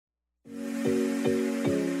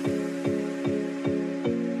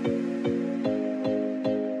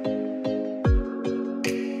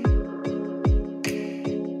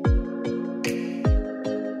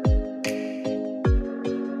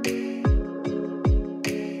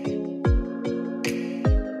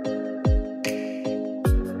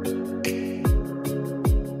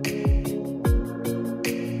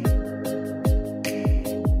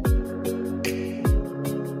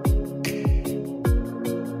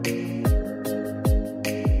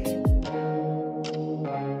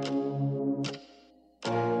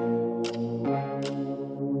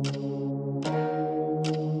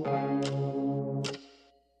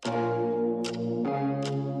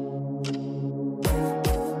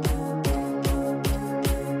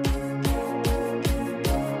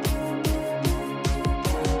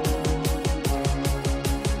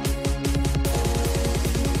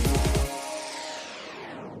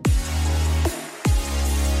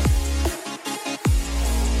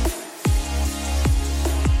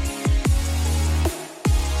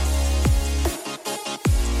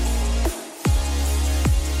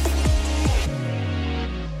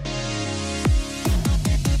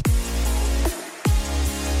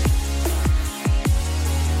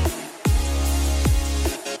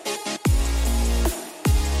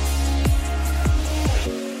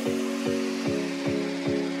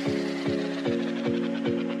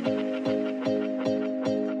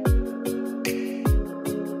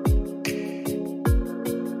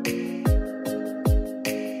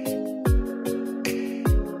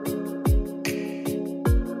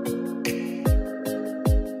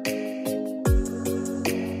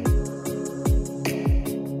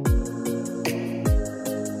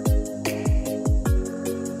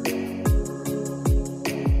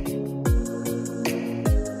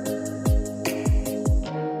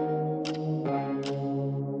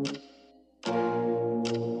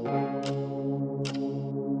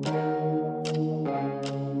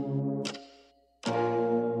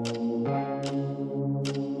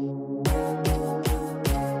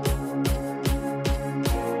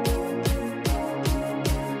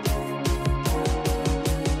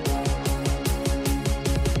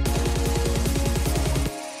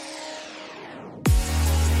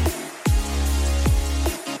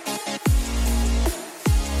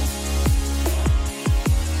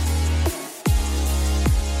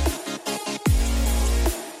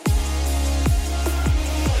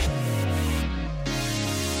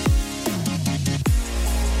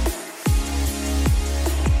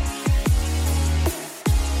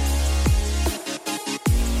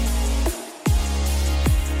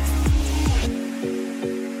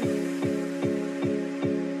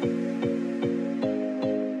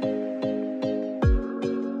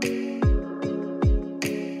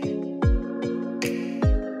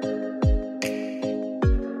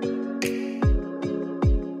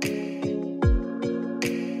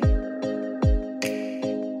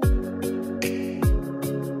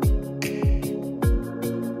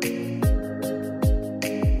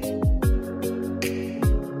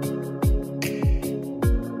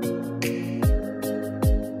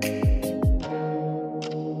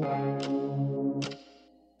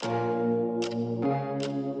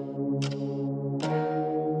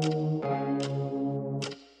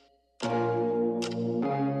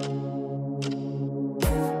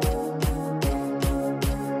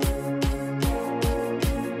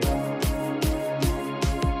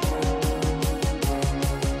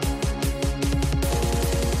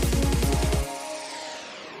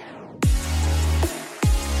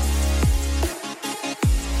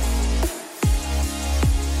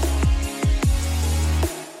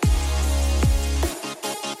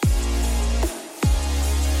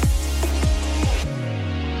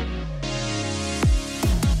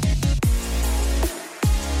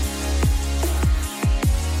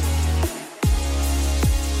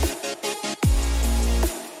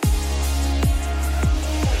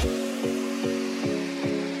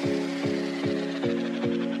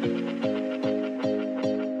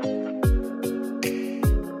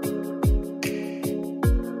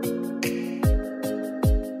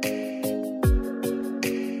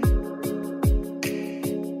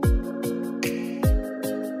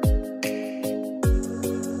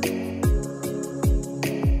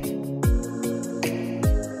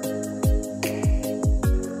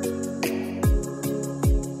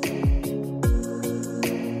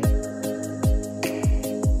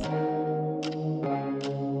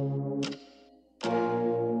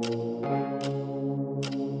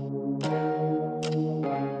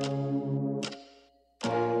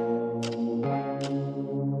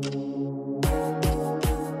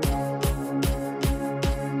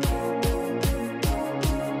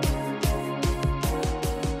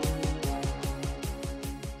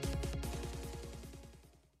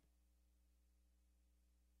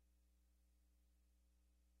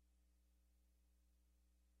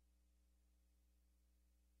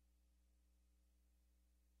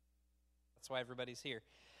That's why everybody's here.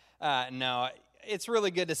 No, it's really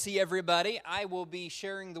good to see everybody. I will be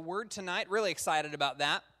sharing the word tonight. Really excited about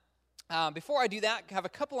that. Before I do that, I have a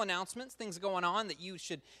couple announcements, things going on that you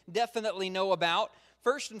should definitely know about.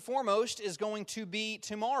 First and foremost is going to be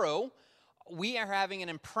tomorrow. We are having an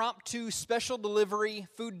impromptu special delivery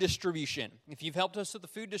food distribution. If you've helped us with the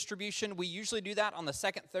food distribution, we usually do that on the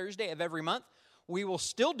second Thursday of every month. We will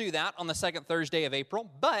still do that on the second Thursday of April,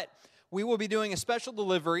 but we will be doing a special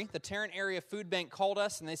delivery. The Tarrant Area Food Bank called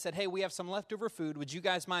us and they said, hey, we have some leftover food. Would you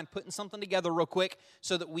guys mind putting something together real quick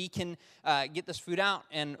so that we can get this food out?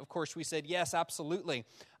 And, of course, we said, yes, absolutely.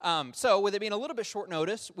 So with it being a little bit short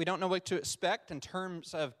notice, we don't know what to expect in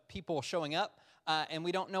terms of people showing up. And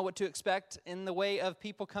we don't know what to expect in the way of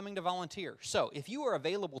people coming to volunteer. So if you are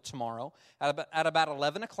available tomorrow at about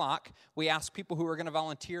 11 o'clock, we ask people who are going to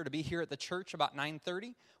volunteer to be here at the church about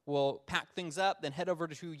 9:30. We'll pack things up, then head over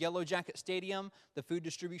to Yellow Jacket Stadium. The food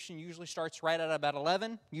distribution usually starts right at about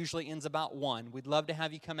 11, usually ends about 1. We'd love to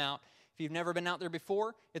have you come out. If you've never been out there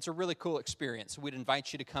before, it's a really cool experience. We'd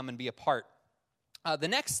invite you to come and be a part. The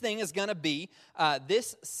next thing is going to be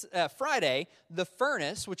this Friday, The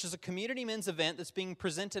Furnace, which is a community men's event that's being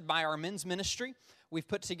presented by our men's ministry. We've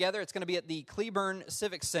put together, it's going to be at the Cleburne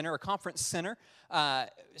Civic Center, a conference center,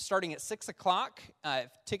 starting at 6 o'clock.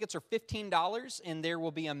 Tickets are $15, and there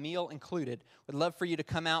will be a meal included. We'd love for you to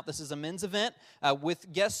come out. This is a men's event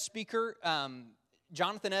with guest speaker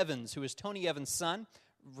Jonathan Evans, who is Tony Evans' son.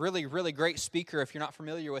 Really, really great speaker. If you're not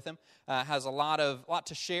familiar with him, has a lot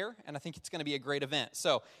to share, and I think it's going to be a great event.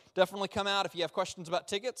 So definitely come out. If you have questions about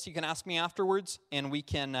tickets, you can ask me afterwards, and we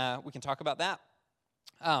can talk about that.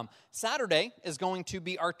 Saturday is going to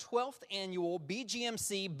be our 12th annual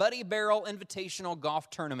BGMC Buddy Barrel Invitational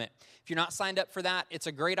Golf Tournament. If you're not signed up for that, it's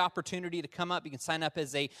a great opportunity to come up. You can sign up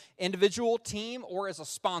as a individual, team, or as a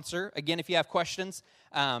sponsor. Again, if you have questions,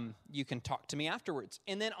 you can talk to me afterwards.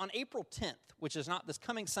 And then on April 10th, which is not this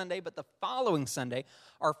coming Sunday, but the following Sunday,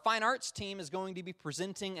 our fine arts team is going to be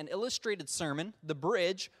presenting an illustrated sermon, The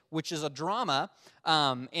Bridge, which is a drama.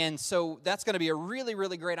 And so that's going to be a really,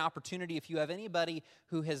 really great opportunity if you have anybody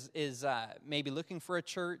who is maybe looking for a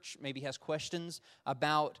church, maybe has questions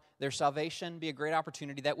about their salvation, be a great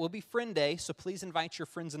opportunity. That will be Friend Day, so please invite your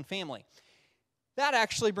friends and family. That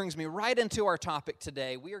actually brings me right into our topic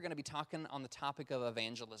today. We are going to be talking on the topic of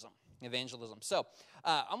evangelism. So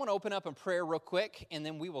I'm going to open up in prayer real quick, and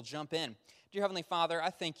then we will jump in. Dear Heavenly Father, I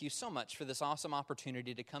thank you so much for this awesome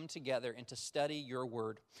opportunity to come together and to study your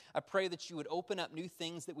word. I pray that you would open up new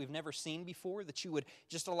things that we've never seen before, that you would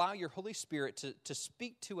just allow your Holy Spirit to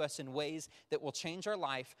speak to us in ways that will change our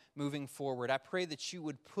life moving forward. I pray that you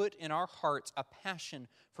would put in our hearts a passion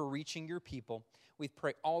for reaching your people. We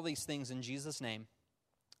pray all these things in Jesus' name.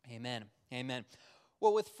 Amen. Amen.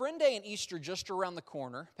 Well, with Friend Day and Easter just around the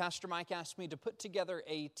corner, Pastor Mike asked me to put together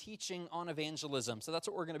a teaching on evangelism. So that's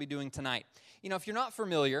what we're going to be doing tonight. You know, if you're not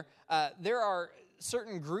familiar, there are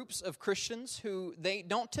certain groups of Christians who they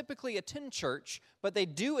don't typically attend church, but they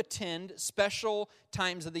do attend special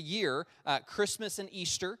times of the year, Christmas and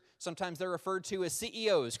Easter. Sometimes they're referred to as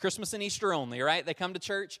CEOs, Christmas and Easter only, right? They come to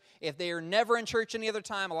church. If they are never in church any other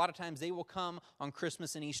time, a lot of times they will come on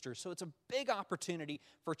Christmas and Easter. So it's a big opportunity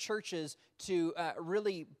for churches to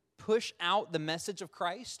really push out the message of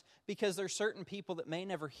Christ, because there's certain people that may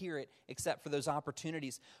never hear it except for those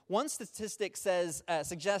opportunities. One statistic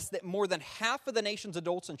suggests that more than half of the nation's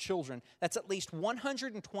adults and children, that's at least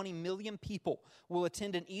 120 million people, will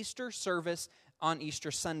attend an Easter service on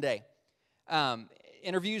Easter Sunday.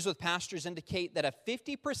 Interviews with pastors indicate that a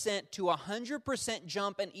 50% to 100%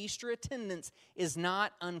 jump in Easter attendance is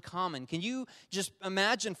not uncommon. Can you just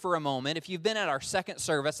imagine for a moment, if you've been at our second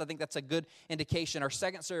service, I think that's a good indication, our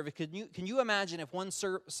second service, can you imagine if one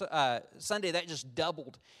Sunday that just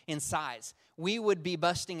doubled in size? We would be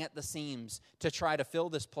busting at the seams to try to fill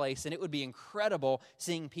this place, and it would be incredible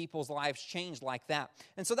seeing people's lives change like that.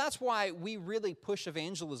 And so that's why we really push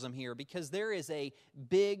evangelism here, because there is a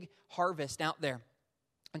big harvest out there.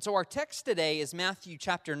 And so our text today is Matthew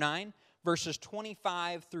chapter 9, verses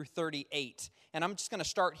 25 through 38. And I'm just going to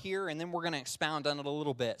start here, and then we're going to expound on it a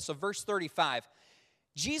little bit. So verse 35,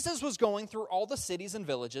 Jesus was going through all the cities and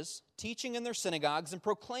villages, teaching in their synagogues and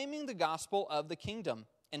proclaiming the gospel of the kingdom,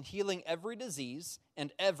 and healing every disease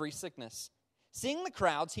and every sickness. Seeing the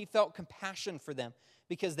crowds, he felt compassion for them,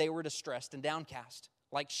 because they were distressed and downcast,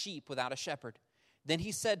 like sheep without a shepherd. Then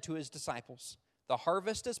he said to his disciples, "The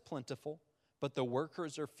harvest is plentiful, but the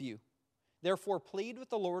workers are few. Therefore plead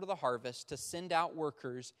with the Lord of the harvest to send out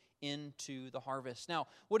workers into the harvest. Now,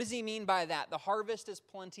 what does he mean by that? The harvest is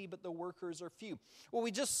plenty, but the workers are few. Well,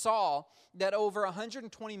 we just saw that over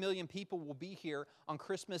 120 million people will be here on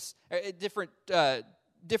Christmas, at different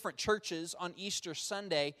churches on Easter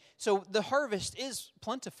Sunday. So the harvest is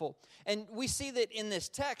plentiful. And we see that in this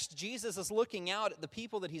text, Jesus is looking out at the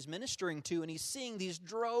people that he's ministering to, and he's seeing these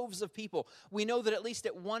droves of people. We know that at least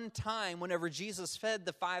at one time, whenever Jesus fed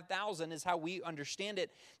the 5,000, is how we understand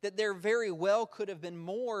it, that there very well could have been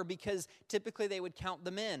more, because typically they would count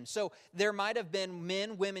the men. So there might have been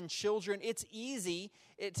men, women, children. It's easy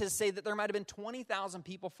to say that there might have been 20,000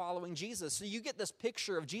 people following Jesus. So you get this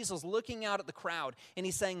picture of Jesus looking out at the crowd, and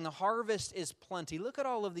he's saying, the harvest is plenty. Look at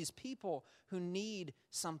all of these people who need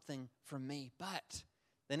something from me. But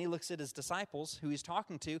then he looks at his disciples, who he's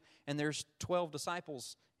talking to, and there's 12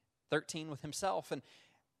 disciples, 13 with himself. And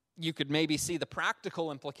you could maybe see the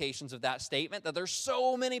practical implications of that statement, that there's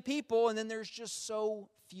so many people, and then there's just so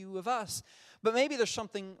few of us. But maybe there's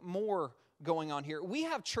something more going on here. We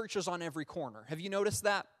have churches on every corner. Have you noticed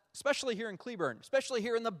that? Especially here in Cleburne, especially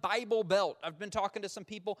here in the Bible Belt. I've been talking to some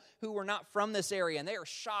people who were not from this area, and they are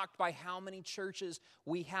shocked by how many churches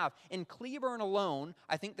we have. In Cleburne alone,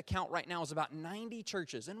 I think the count right now is about 90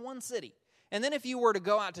 churches in one city. And then if you were to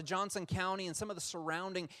go out to Johnson County and some of the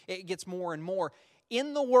surrounding, it gets more and more.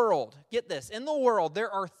 In the world, get this, in the world,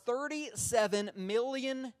 there are 37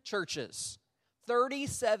 million churches.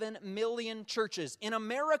 37 million churches. In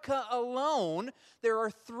America alone, there are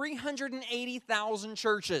 380,000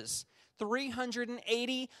 churches.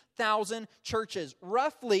 380,000 churches.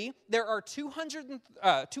 Roughly, there are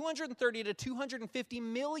 230 to 250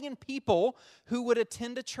 million people who would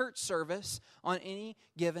attend a church service on any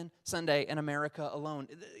given Sunday in America alone.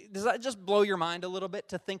 Does that just blow your mind a little bit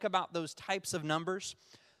to think about those types of numbers?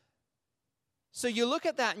 So you look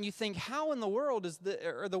at that and you think, how in the world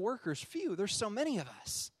are the workers few? There's so many of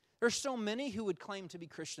us. There's so many who would claim to be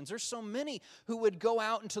Christians. There's so many who could go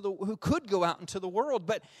out into the world.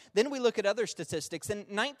 But then we look at other statistics. In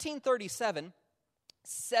 1937,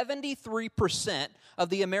 73% of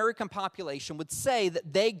the American population would say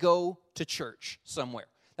that they go to church somewhere.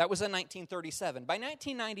 That was in 1937. By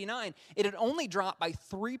 1999, it had only dropped by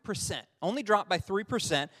 3%. Only dropped by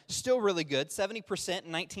 3%. Still really good. 70%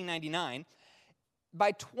 in 1999.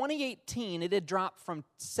 By 2018, it had dropped from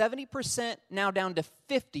 70% now down to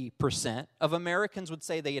 50% of Americans would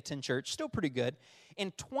say they attend church. Still pretty good.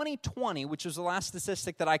 In 2020, which was the last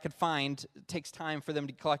statistic that I could find, it takes time for them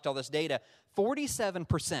to collect all this data,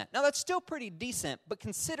 47%. Now, that's still pretty decent, but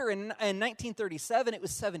consider in 1937, it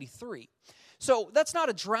was 73%. So that's not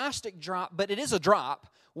a drastic drop, but it is a drop.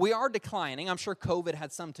 We are declining. I'm sure COVID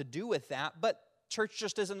had some to do with that, but church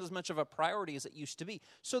just isn't as much of a priority as it used to be.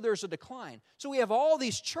 So there's a decline. So we have all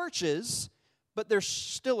these churches, but there's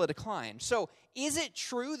still a decline. So is it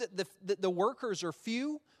true that the workers are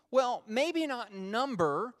few? Well, maybe not in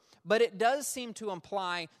number, but it does seem to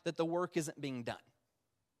imply that the work isn't being done,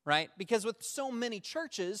 right? Because with so many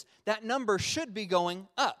churches, that number should be going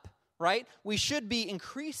up, right? We should be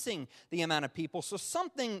increasing the amount of people. So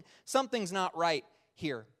something's not right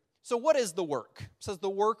here. So what is the work? It says the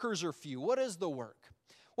workers are few. What is the work?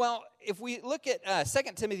 Well, if we look at 2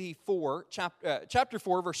 Timothy 4, chapter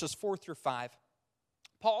 4, verses 4 through 5,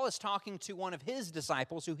 Paul is talking to one of his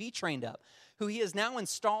disciples who he trained up, who he has now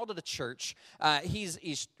installed at a church.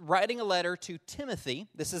 He's writing a letter to Timothy.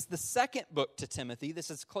 This is the second book to Timothy.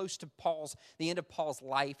 This is close to the end of Paul's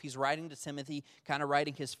life. He's writing to Timothy, kind of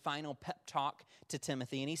writing his final pep talk to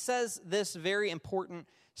Timothy. And he says this very important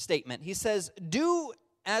statement. He says,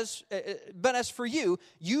 But as for you,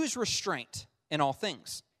 use restraint in all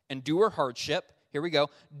things. Endure hardship. Here we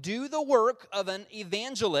go. Do the work of an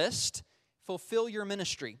evangelist. Fulfill your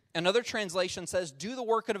ministry. Another translation says, do the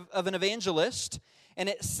work of an evangelist. And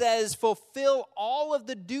it says, fulfill all of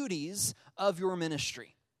the duties of your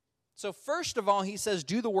ministry. So first of all, he says,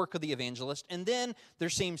 do the work of the evangelist, and then there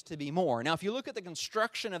seems to be more. Now, if you look at the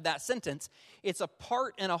construction of that sentence, it's a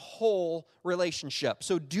part and a whole relationship.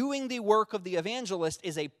 So doing the work of the evangelist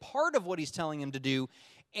is a part of what he's telling him to do,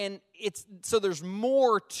 and so there's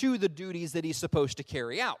more to the duties that he's supposed to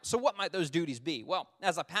carry out. So what might those duties be? Well,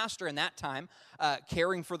 as a pastor in that time,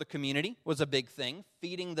 caring for the community was a big thing.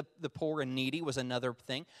 Feeding the poor and needy was another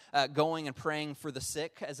thing. Going and praying for the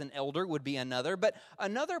sick as an elder would be another. But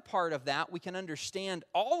another part of that, we can understand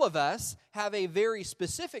all of us have a very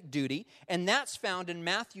specific duty, and that's found in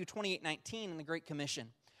Matthew 28:19 in the Great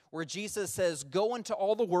Commission, where Jesus says, go into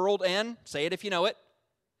all the world and, say it if you know it,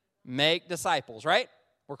 make disciples, right?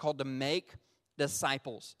 We're called to make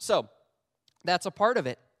disciples. So that's a part of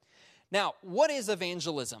it. Now, what is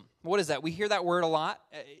evangelism? What is that? We hear that word a lot.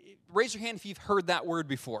 Raise your hand if you've heard that word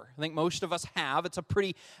before. I think most of us have. It's a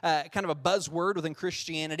pretty kind of a buzzword within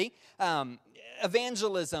Christianity.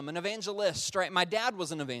 Evangelism, an evangelist, right? My dad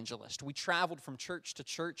was an evangelist. We traveled from church to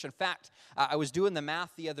church. In fact, I was doing the math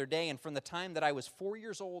the other day, and from the time that I was 4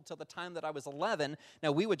 years old till the time that I was 11,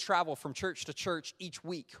 now we would travel from church to church each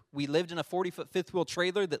week. We lived in a 40-foot fifth-wheel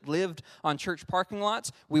trailer that lived on church parking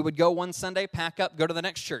lots. We would go one Sunday, pack up, go to the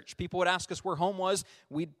next church. People would ask us where home was.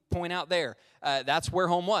 We'd point out there. That's where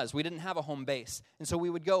home was. We didn't have a home base. And so we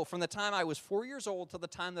would go. From the time I was 4 years old till the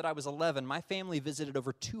time that I was 11, my family visited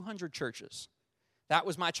over 200 churches. That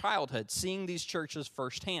was my childhood, seeing these churches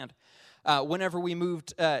firsthand. Whenever we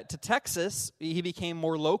moved to Texas, he became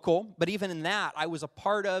more local. But even in that, I was a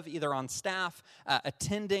part of, either on staff,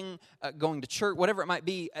 attending, going to church, whatever it might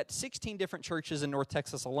be, at 16 different churches in North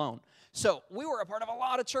Texas alone. So we were a part of a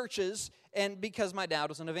lot of churches, and because my dad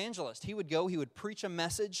was an evangelist, he would go, he would preach a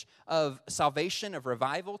message of salvation, of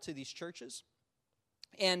revival to these churches.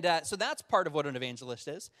 And so that's part of what an evangelist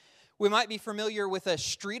is. We might be familiar with a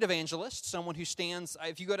street evangelist, someone who stands,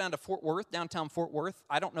 if you go down to Fort Worth, downtown Fort Worth,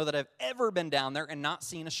 I don't know that I've ever been down there and not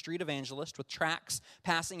seen a street evangelist with tracts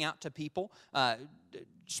passing out to people,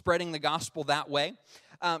 spreading the gospel that way.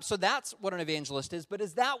 So that's what an evangelist is. But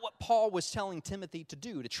is that what Paul was telling Timothy to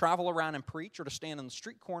do, to travel around and preach or to stand on the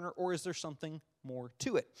street corner, or is there something more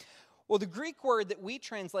to it? Well, the Greek word that we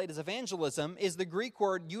translate as evangelism is the Greek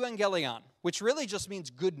word euangelion, which really just means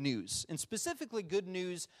good news, and specifically good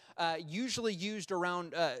news usually used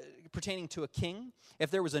around pertaining to a king.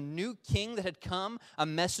 If there was a new king that had come, a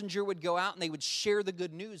messenger would go out and they would share the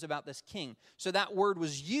good news about this king. So that word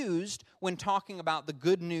was used when talking about the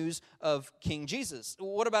good news of King Jesus.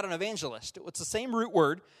 What about an evangelist? It's the same root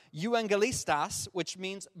word, euangelistas, which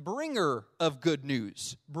means bringer of good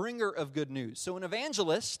news. Bringer of good news. So an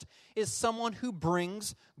evangelist is someone who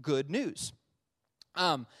brings good news.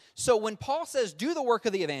 So when Paul says do the work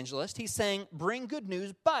of the evangelist, he's saying bring good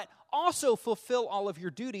news, but also fulfill all of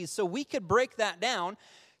your duties. So we could break that down.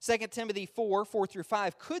 2 Timothy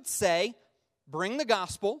 4:4-5 could say bring the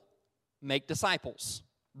gospel, make disciples.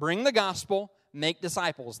 Bring the gospel, make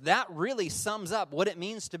disciples. That really sums up what it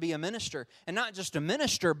means to be a minister. And not just a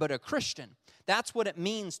minister, but a Christian. That's what it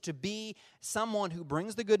means to be someone who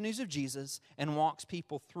brings the good news of Jesus and walks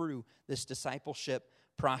people through this discipleship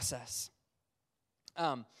process.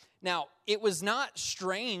 Now, it was not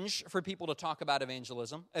strange for people to talk about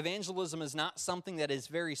evangelism. Evangelism is not something that is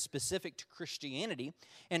very specific to Christianity.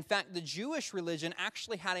 In fact, the Jewish religion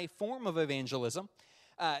actually had a form of evangelism.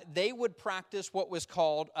 They would practice what was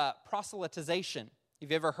called proselytization. If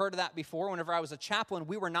you've ever heard of that before, whenever I was a chaplain,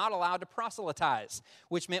 we were not allowed to proselytize,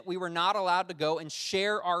 which meant we were not allowed to go and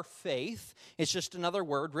share our faith. It's just another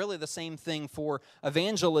word, really the same thing for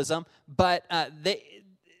evangelism, but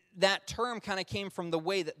that term kind of came from the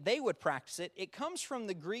way that they would practice it. It comes from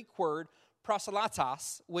the Greek word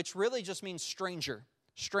proselytos, which really just means stranger.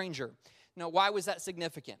 Now, why was that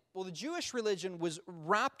significant? Well, the Jewish religion was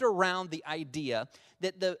wrapped around the idea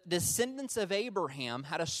that the descendants of Abraham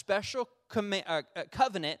had a special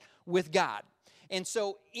covenant with God. And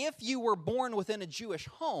so if you were born within a Jewish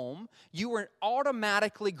home, you were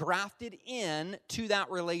automatically grafted in to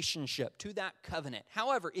that relationship, to that covenant.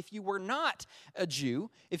 However, if you were not a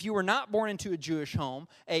Jew, if you were not born into a Jewish home,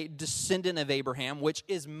 a descendant of Abraham, which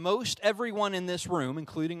is most everyone in this room,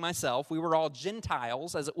 including myself, we were all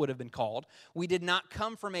Gentiles, as it would have been called. We did not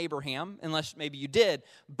come from Abraham, unless maybe you did,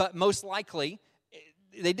 but most likely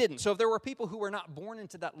they didn't. So if there were people who were not born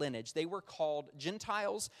into that lineage, they were called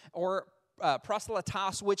Gentiles or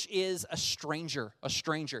proselytos, which is a stranger.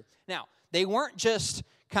 Now, they weren't just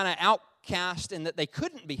kind of outcast in that they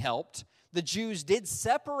couldn't be helped. The Jews did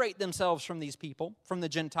separate themselves from these people, from the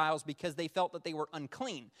Gentiles, because they felt that they were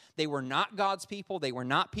unclean. They were not God's people. They were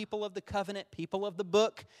not people of the covenant, people of the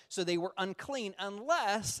book. So they were unclean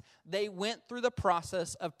unless they went through the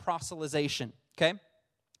process of proselytization, okay?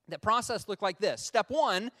 That process looked like this. Step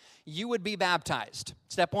one, you would be baptized.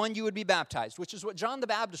 Which is what John the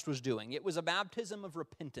Baptist was doing. It was a baptism of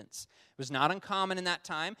repentance. It was not uncommon in that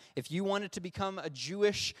time. If you wanted to become a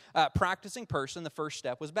Jewish practicing person, the first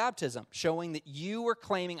step was baptism, showing that you were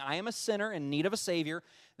claiming, I am a sinner in need of a Savior.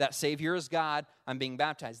 That Savior is God. I'm being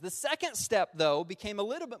baptized. The second step, though, became a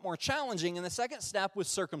little bit more challenging, and the second step was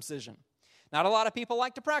circumcision. Not a lot of people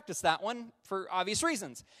like to practice that one for obvious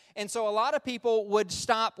reasons. And so a lot of people would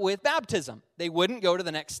stop with baptism. They wouldn't go to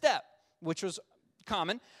the next step, which was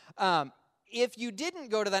common. If you didn't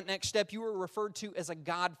go to that next step, you were referred to as a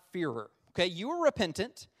God-fearer. Okay, you were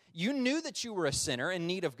repentant. You knew that you were a sinner in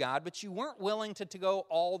need of God, but you weren't willing to go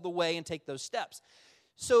all the way and take those steps.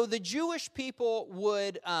 So the Jewish people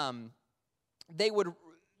would they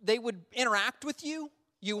would interact with you.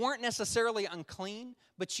 You weren't necessarily unclean,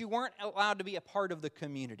 but you weren't allowed to be a part of the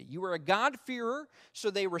community. You were a God-fearer,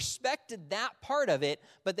 so they respected that part of it,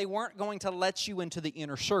 but they weren't going to let you into the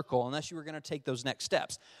inner circle unless you were going to take those next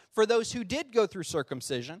steps. For those who did go through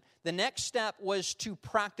circumcision, the next step was to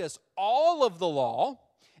practice all of the law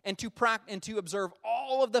and to observe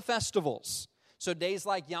all of the festivals. So days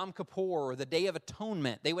like Yom Kippur or the Day of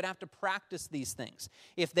Atonement, they would have to practice these things.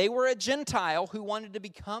 If they were a Gentile who wanted to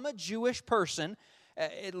become a Jewish person,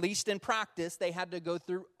 at least in practice, they had to go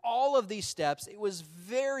through all of these steps. It was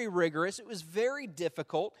very rigorous, it was very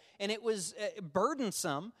difficult, and it was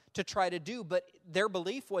burdensome to try to do. But their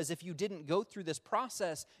belief was if you didn't go through this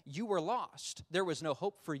process, you were lost. There was no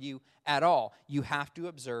hope for you at all. You have to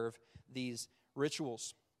observe these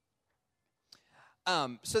rituals.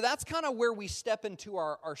 So that's kind of where we step into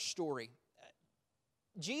our story.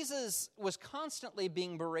 Jesus was constantly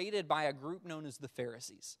being berated by a group known as the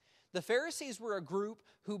Pharisees. The Pharisees were a group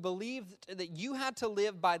who believed that you had to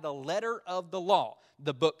live by the letter of the law.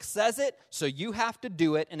 The book says it, so you have to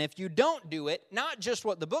do it. And if you don't do it, not just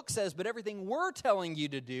what the book says, but everything we're telling you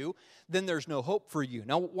to do, then there's no hope for you.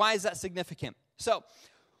 Now, why is that significant? So,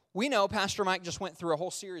 we know Pastor Mike just went through a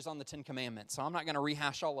whole series on the Ten Commandments, so I'm not going to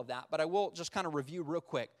rehash all of that, but I will just kind of review real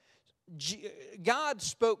quick. God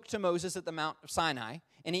spoke to Moses at the Mount Sinai,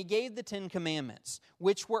 and he gave the Ten Commandments,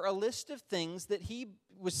 which were a list of things that he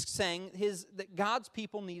was saying that God's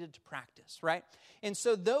people needed to practice, right? And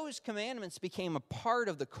so those commandments became a part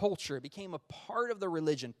of the culture, became a part of the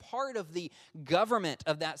religion, part of the government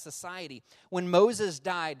of that society. When Moses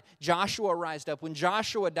died, Joshua rised up. When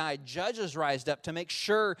Joshua died, judges rised up to make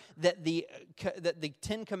sure that the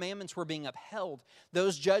Ten Commandments were being upheld.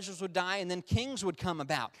 Those judges would die, and then kings would come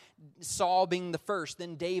about. Saul being the first,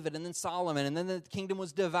 then David, and then Solomon, and then the kingdom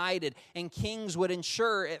was divided, and kings would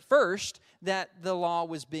ensure at first that the law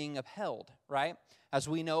was being upheld, right? As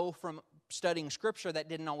we know from studying Scripture, that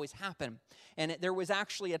didn't always happen. And there was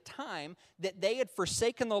actually a time that they had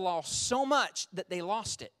forsaken the law so much that they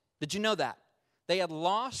lost it. Did you know that? They had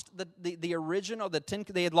lost the original,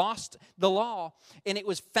 they had lost the law, and it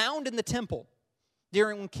was found in the temple.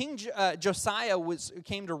 When King Josiah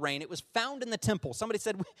came to reign, it was found in the temple. Somebody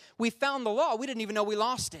said, we found the law. We didn't even know we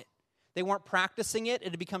lost it. They weren't practicing it. It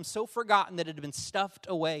had become so forgotten that it had been stuffed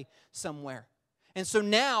away somewhere. And so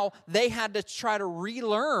now they had to try to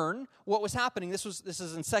relearn what was happening. This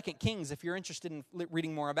is in 2 Kings, if you're interested in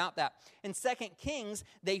reading more about that. In 2 Kings,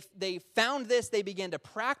 they found this, they began to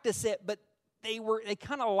practice it, but they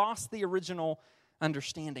kind of lost the original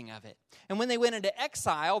understanding of it. And when they went into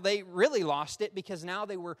exile, they really lost it because now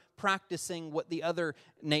they were practicing what the other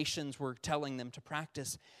nations were telling them to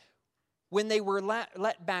practice. When they were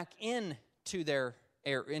let back into their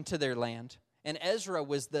land, and Ezra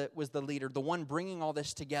was the leader, the one bringing all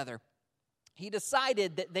this together, he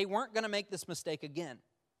decided that they weren't going to make this mistake again.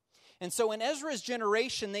 And so in Ezra's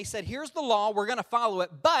generation, they said, here's the law, we're going to follow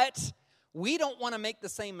it, but we don't want to make the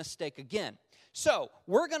same mistake again. So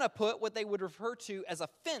we're going to put what they would refer to as a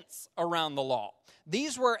fence around the law.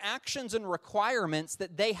 These were actions and requirements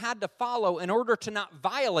that they had to follow in order to not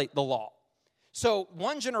violate the law. So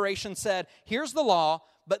one generation said, here's the law,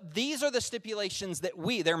 but these are the stipulations that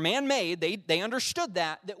they're man-made, they understood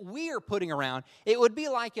that we are putting around. It would be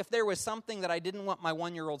like if there was something that I didn't want my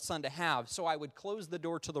 1-year-old son to have, so I would close the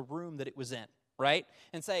door to the room that it was in, right?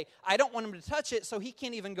 And say, I don't want him to touch it, so he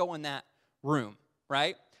can't even go in that room,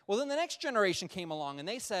 right? Well, then the next generation came along, and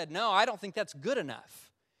they said, no, I don't think that's good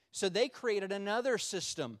enough. So they created another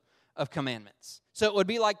system of commandments. So it would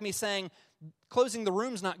be like me saying, closing the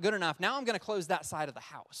room's not good enough. Now I'm going to close that side of the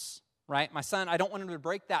house, right? My son, I don't want him to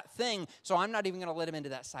break that thing, so I'm not even going to let him into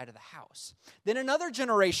that side of the house. Then another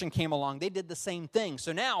generation came along. They did the same thing.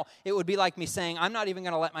 So now it would be like me saying, I'm not even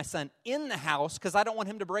going to let my son in the house because I don't want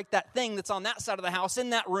him to break that thing that's on that side of the house in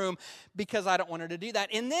that room because I don't want her to do that.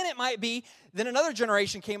 And then it might be, then another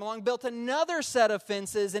generation came along, built another set of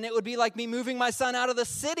fences, and it would be like me moving my son out of the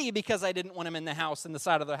city because I didn't want him in the house, in the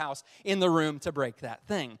side of the house, in the room to break that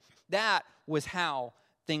thing. That was how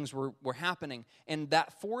things were happening. And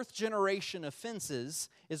that fourth generation of fences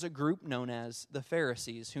is a group known as the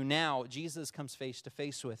Pharisees, who now Jesus comes face to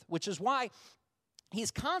face with, which is why he's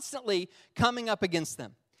constantly coming up against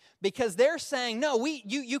them. Because they're saying, no,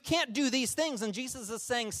 you can't do these things. And Jesus is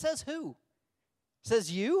saying, says who? Says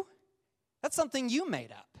you? That's something you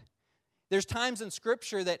made up. There's times in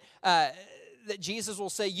Scripture that Jesus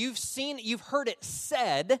will say, you've heard it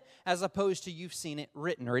said, as opposed to you've seen it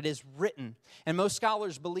written, or it is written. And most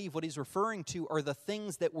scholars believe what he's referring to are the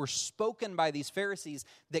things that were spoken by these Pharisees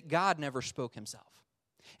that God never spoke himself.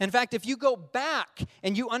 In fact, if you go back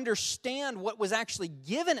and you understand what was actually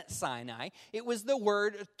given at Sinai, it was the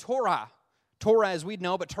word Torah. Torah as we'd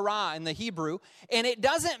know, but Torah in the Hebrew. And it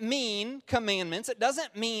doesn't mean commandments. It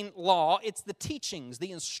doesn't mean law. It's the teachings,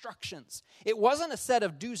 the instructions. It wasn't a set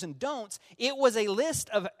of do's and don'ts. It was a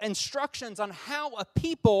list of instructions on how a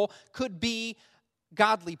people could be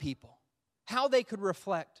godly people, how they could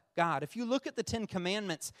reflect God. If you look at the 10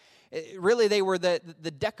 Commandments, really they were the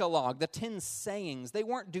Decalogue, the 10 sayings. They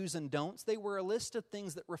weren't do's and don'ts. They were a list of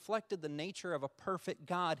things that reflected the nature of a perfect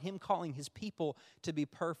God, Him calling His people to be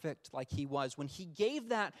perfect like He was. When He gave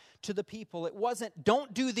that to the people, it wasn't,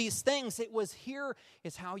 don't do these things. It was, here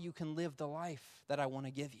is how you can live the life that I want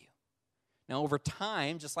to give you. Now, over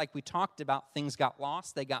time, just like we talked about, things got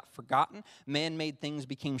lost, they got forgotten. Man-made things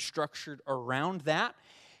became structured around that.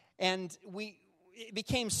 And it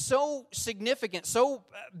became so significant, so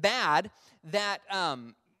bad, that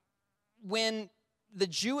when the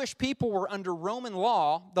Jewish people were under Roman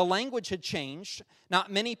law, the language had changed.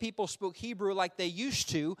 Not many people spoke Hebrew like they used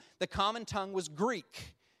to. The common tongue was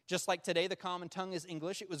Greek. Just like today, the common tongue is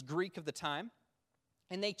English. It was Greek of the time.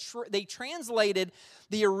 And they translated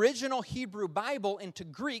the original Hebrew Bible into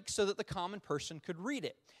Greek so that the common person could read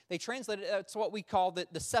it. They translated, that's what we call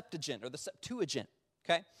the Septuagint or the Septuagint,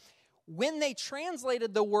 okay? When they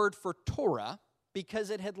translated the word for Torah, because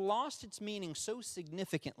it had lost its meaning so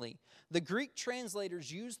significantly, the Greek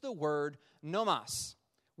translators used the word nomos,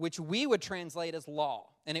 which we would translate as law,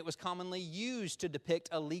 and it was commonly used to depict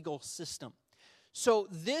a legal system. So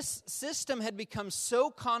this system had become so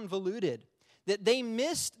convoluted that they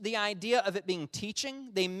missed the idea of it being teaching,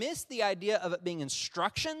 they missed the idea of it being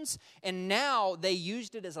instructions, and now they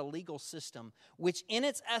used it as a legal system, which in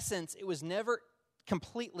its essence, it was never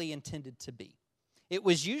completely intended to be. It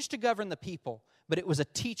was used to govern the people, but it was a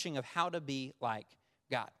teaching of how to be like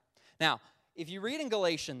God. Now, if you read in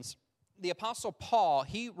Galatians, the Apostle Paul,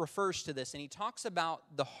 he refers to this, and he talks about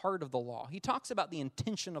the heart of the law. He talks about the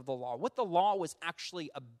intention of the law, what the law was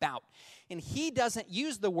actually about. And he doesn't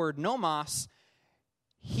use the word nomos.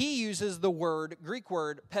 He uses the Greek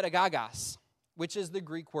word pedagogos, which is the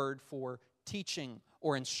Greek word for teaching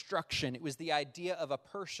or instruction. It was the idea of a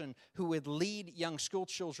person who would lead young school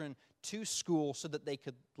children to school so that they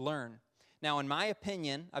could learn. Now, in my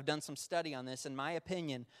opinion, I've done some study on this. In my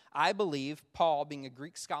opinion, I believe Paul, being a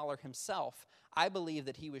Greek scholar himself, I believe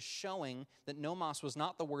that he was showing that nomos was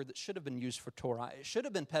not the word that should have been used for Torah. It should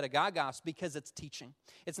have been pedagogos because it's teaching.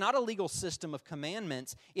 It's not a legal system of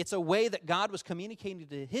commandments. It's a way that God was communicating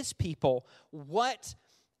to His people what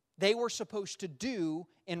they were supposed to do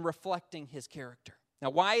in reflecting His character. Now,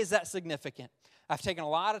 why is that significant? I've taken a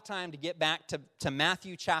lot of time to get back to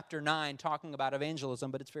Matthew chapter 9 talking about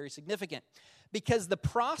evangelism, but it's very significant. Because the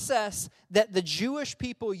process that the Jewish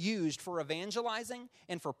people used for evangelizing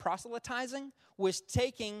and for proselytizing was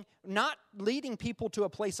not leading people to a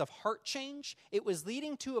place of heart change, it was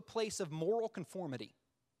leading to a place of moral conformity.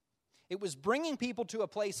 It was bringing people to a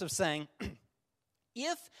place of saying,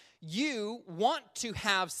 if you want to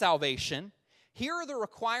have salvation, here are the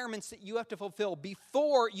requirements that you have to fulfill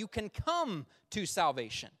before you can come to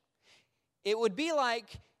salvation. It would be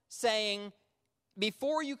like saying,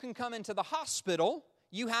 before you can come into the hospital,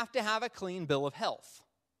 you have to have a clean bill of health.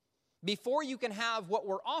 Before you can have what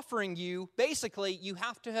we're offering you, basically, you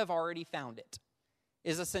have to have already found it,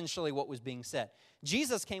 is essentially what was being said.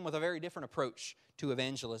 Jesus came with a very different approach to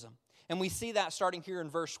evangelism. And we see that starting here in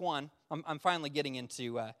verse 1. I'm finally getting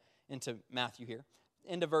into Matthew here.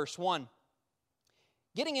 Into verse 1.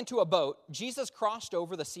 Getting into a boat, Jesus crossed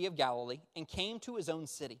over the Sea of Galilee and came to His own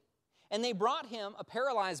city. And they brought Him a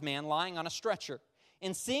paralyzed man lying on a stretcher.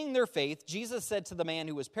 And seeing their faith, Jesus said to the man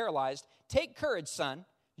who was paralyzed, "Take courage, son,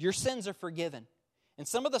 your sins are forgiven." And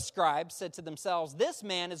some of the scribes said to themselves, "This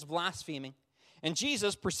man is blaspheming." And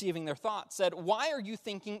Jesus, perceiving their thoughts, said, "Why are you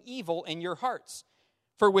thinking evil in your hearts?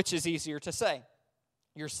 For which is easier to say,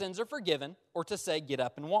 'Your sins are forgiven,' or to say, 'Get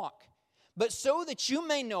up and walk'? But so that you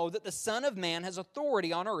may know that the Son of Man has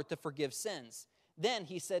authority on earth to forgive sins." Then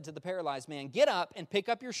He said to the paralyzed man, "Get up and pick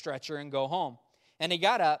up your stretcher and go home." And he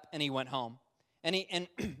got up and he went home. And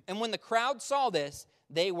when the crowd saw this,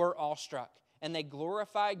 they were awestruck, and they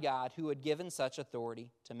glorified God who had given such authority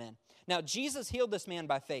to men. Now, Jesus healed this man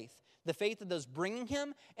by faith, the faith of those bringing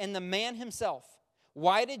him and the man himself.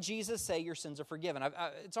 Why did Jesus say your sins are forgiven?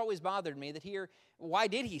 It's always bothered me that why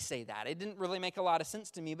did He say that? It didn't really make a lot of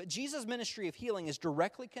sense to me, but Jesus' ministry of healing is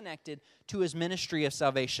directly connected to His ministry of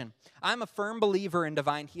salvation. I'm a firm believer in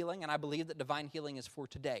divine healing, and I believe that divine healing is for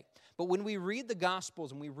today. But when we read the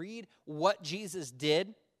Gospels and we read what Jesus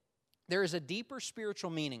did, there is a deeper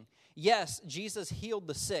spiritual meaning. Yes, Jesus healed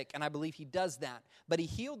the sick, and I believe he does that. But he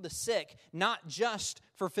healed the sick not just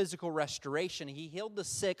for physical restoration. He healed the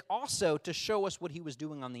sick also to show us what he was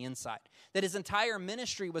doing on the inside. That his entire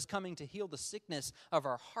ministry was coming to heal the sickness of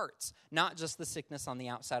our hearts, not just the sickness on the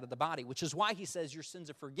outside of the body, which is why he says your sins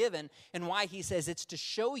are forgiven, and why he says it's to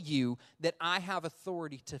show you that I have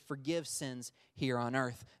authority to forgive sins here on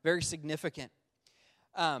earth. Very significant.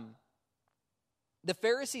 The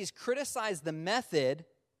Pharisees criticized the method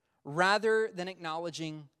rather than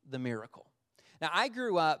acknowledging the miracle. Now, I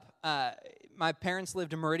grew up, my parents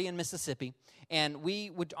lived in Meridian, Mississippi, and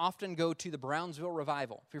we would often go to the Brownsville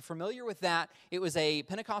Revival. If you're familiar with that, it was a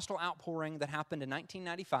Pentecostal outpouring that happened in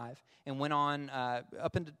 1995 and went on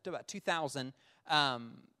up into about 2000.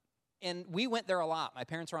 And we went there a lot. My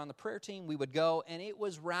parents were on the prayer team. We would go, and it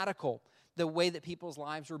was radical, the way that people's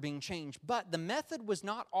lives were being changed. But the method was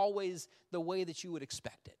not always the way that you would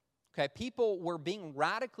expect it. Okay, people were being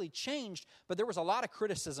radically changed, but there was a lot of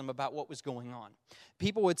criticism about what was going on.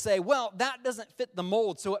 People would say, well, that doesn't fit the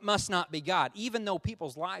mold, so it must not be God, even though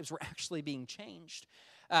people's lives were actually being changed.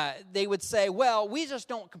 They would say, well, we just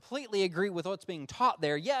don't completely agree with what's being taught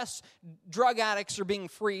there. Yes, drug addicts are being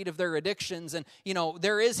freed of their addictions, and,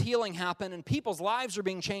 there is healing happen, and people's lives are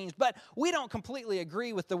being changed, but we don't completely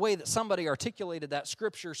agree with the way that somebody articulated that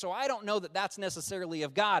scripture, so I don't know that that's necessarily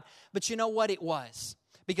of God. But you know what? It was.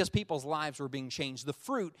 Because people's lives were being changed. The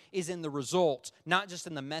fruit is in the results, not just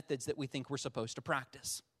in the methods that we think we're supposed to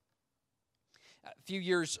practice. A few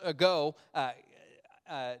years ago,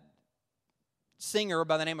 a singer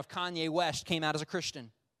by the name of Kanye West came out as a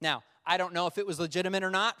Christian. Now, I don't know if it was legitimate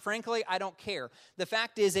or not. Frankly, I don't care. The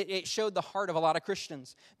fact is, it showed the heart of a lot of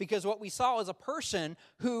Christians. Because what we saw was a person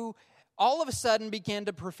who all of a sudden began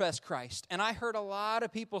to profess Christ. And I heard a lot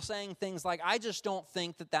of people saying things like, I just don't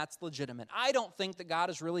think that that's legitimate. I don't think that God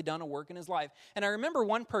has really done a work in his life. And I remember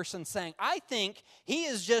one person saying, I think he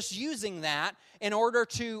is just using that in order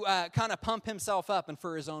to kind of pump himself up and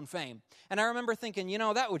for his own fame. And I remember thinking,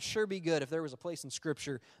 that would sure be good if there was a place in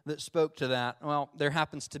Scripture that spoke to that. Well, there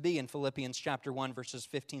happens to be in Philippians chapter 1, verses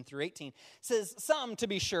 15 through 18. It says, some, to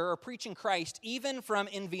be sure, are preaching Christ even from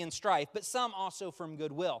envy and strife, but some also from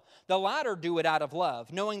goodwill. The latter do it out of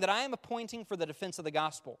love, knowing that I am appointing for the defense of the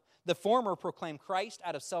gospel. The former proclaim Christ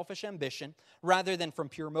out of selfish ambition rather than from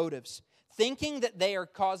pure motives, thinking that they are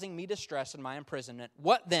causing me distress in my imprisonment.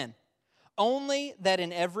 What then? Only that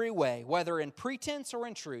in every way, whether in pretense or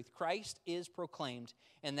in truth, Christ is proclaimed,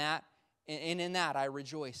 and in that I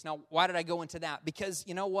rejoice. Now, why did I go into that? Because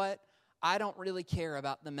you know what? I don't really care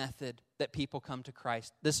about the method that people come to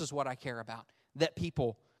Christ. This is what I care about, that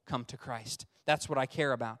people come to Christ. That's what I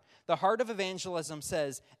care about. The heart of evangelism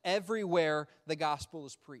says everywhere the gospel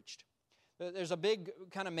is preached. There's a big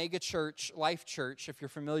kind of mega church, Life Church, if you're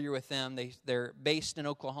familiar with them. They're based in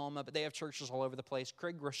Oklahoma, but they have churches all over the place.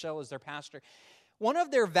 Craig Groeschel is their pastor. One of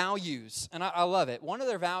their values, and I love it, one of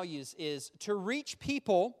their values is to reach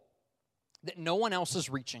people that no one else is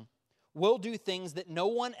reaching. We'll do things that no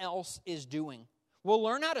one else is doing. We'll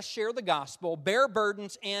learn how to share the gospel, bear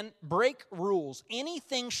burdens, and break rules.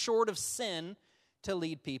 Anything short of sin to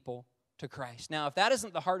lead people to Christ. Now, if that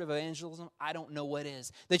isn't the heart of evangelism, I don't know what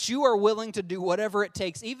is. That you are willing to do whatever it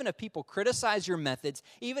takes, even if people criticize your methods,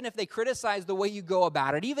 even if they criticize the way you go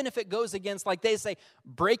about it, even if it goes against, like they say,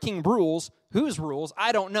 breaking rules. Whose rules?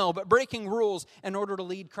 I don't know, but breaking rules in order to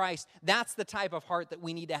lead Christ. That's the type of heart that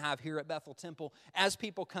we need to have here at Bethel Temple as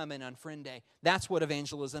people come in on Friend Day. That's what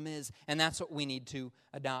evangelism is, and that's what we need to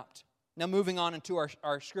adopt. Now, moving on into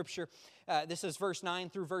our scripture, this is verse 9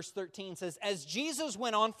 through verse 13, says, as Jesus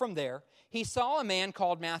went on from there, he saw a man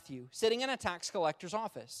called Matthew sitting in a tax collector's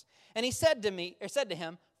office. And he said to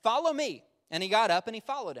him, follow me. And he got up and he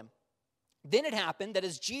followed him. Then it happened that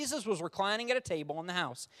as Jesus was reclining at a table in the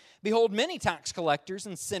house, behold, many tax collectors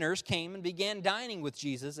and sinners came and began dining with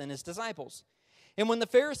Jesus and his disciples. And when the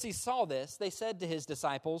Pharisees saw this, they said to his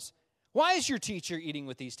disciples, why is your teacher eating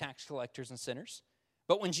with these tax collectors and sinners?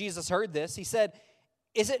 But when Jesus heard this, he said,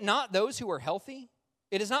 is it not those who are healthy?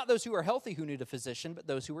 It is not those who are healthy who need a physician, but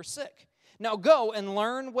those who are sick. Now go and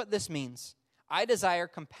learn what this means. I desire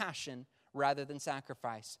compassion rather than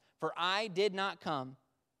sacrifice, for I did not come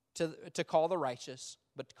to call the righteous,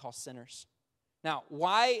 but to call sinners. Now,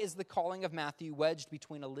 why is the calling of Matthew wedged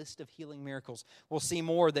between a list of healing miracles? We'll see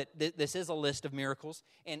more that this is a list of miracles,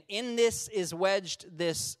 and in this is wedged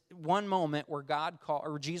this one moment where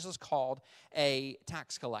Jesus called a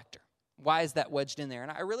tax collector. Why is that wedged in there?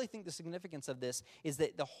 And I really think the significance of this is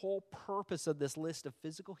that the whole purpose of this list of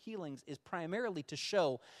physical healings is primarily to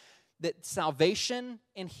show that salvation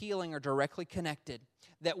and healing are directly connected.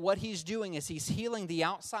 That what he's doing is he's healing the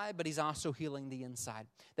outside, but he's also healing the inside.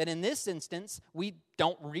 That in this instance, we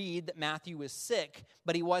don't read that Matthew was sick,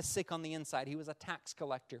 but he was sick on the inside. He was a tax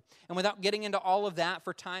collector. And without getting into all of that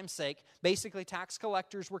for time's sake, basically tax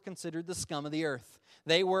collectors were considered the scum of the earth.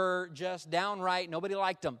 They were just downright, nobody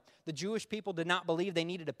liked them. The Jewish people did not believe they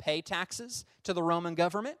needed to pay taxes to the Roman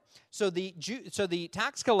government. So the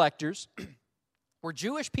tax collectors were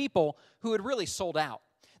Jewish people who had really sold out.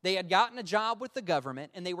 They had gotten a job with the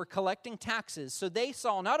government, and they were collecting taxes. So they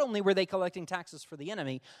saw not only were they collecting taxes for the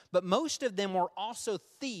enemy, but most of them were also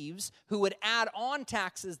thieves who would add on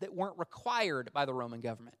taxes that weren't required by the Roman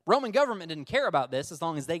government. Roman government didn't care about this as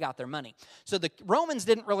long as they got their money. So the Romans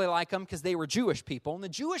didn't really like them because they were Jewish people, and the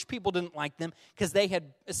Jewish people didn't like them because they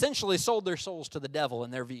had essentially sold their souls to the devil in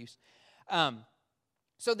their views.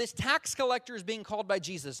 So this tax collector is being called by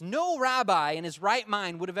Jesus. No rabbi in his right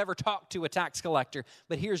mind would have ever talked to a tax collector.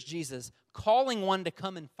 But here's Jesus calling one to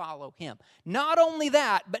come and follow him. Not only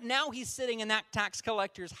that, but now he's sitting in that tax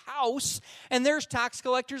collector's house, and there's tax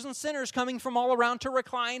collectors and sinners coming from all around to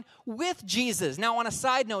recline with Jesus. Now, on a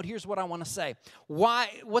side note, here's what I want to say.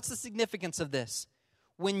 What's the significance of this?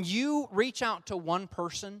 When you reach out to one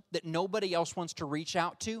person that nobody else wants to reach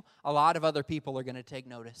out to, a lot of other people are going to take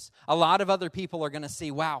notice. A lot of other people are going to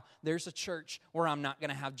see, wow, there's a church where I'm not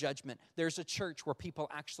going to have judgment. There's a church where people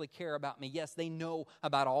actually care about me. Yes, they know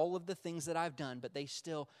about all of the things that I've done, but they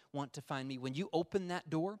still want to find me. When you open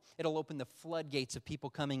that door, it'll open the floodgates of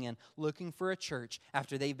people coming in looking for a church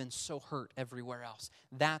after they've been so hurt everywhere else.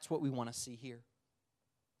 That's what we want to see here.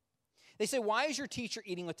 They say, why is your teacher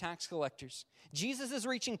eating with tax collectors? Jesus is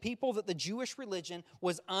reaching people that the Jewish religion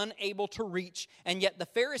was unable to reach, and yet the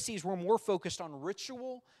Pharisees were more focused on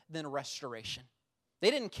ritual than restoration.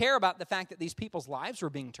 They didn't care about the fact that these people's lives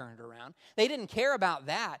were being turned around. They didn't care about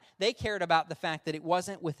that. They cared about the fact that it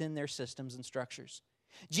wasn't within their systems and structures.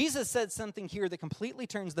 Jesus said something here that completely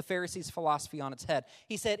turns the Pharisees' philosophy on its head.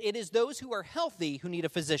 He said, it is those who are healthy who need a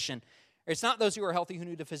physician. It's not those who are healthy who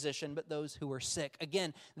need a physician, but those who are sick.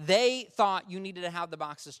 Again, they thought you needed to have the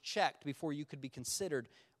boxes checked before you could be considered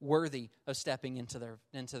worthy of stepping into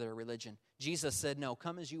their religion. Jesus said, no,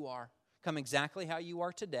 come as you are. Come exactly how you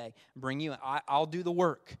are today. Bring you in. I'll do the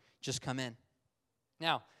work. Just come in.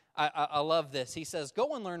 Now, I love this. He says,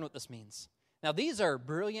 go and learn what this means. Now, these are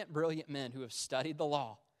brilliant, brilliant men who have studied the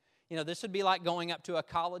law. You know, this would be like going up to a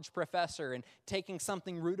college professor and taking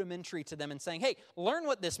something rudimentary to them and saying, hey, learn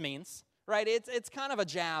what this means. Right? It's kind of a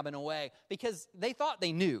jab in a way because they thought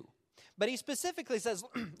they knew. But he specifically says,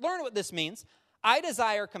 learn what this means. I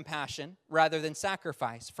desire compassion rather than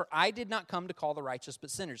sacrifice, for I did not come to call the righteous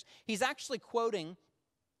but sinners. He's actually quoting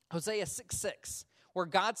Hosea 6:6, where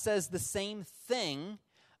God says the same thing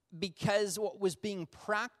because what was being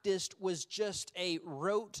practiced was just a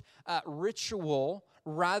rote ritual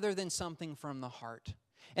rather than something from the heart.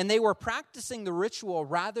 And they were practicing the ritual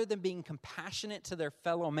rather than being compassionate to their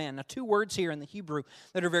fellow man. Now, two words here in the Hebrew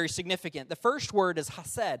that are very significant. The first word is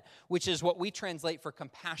hesed, which is what we translate for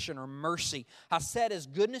compassion or mercy. Hesed is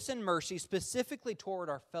goodness and mercy specifically toward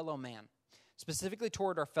our fellow man. Specifically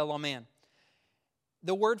toward our fellow man.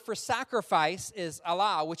 The word for sacrifice is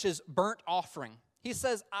alah, which is burnt offering. He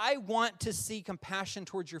says, I want to see compassion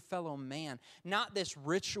towards your fellow man, not this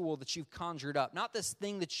ritual that you've conjured up, not this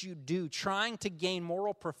thing that you do, trying to gain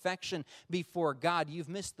moral perfection before God. You've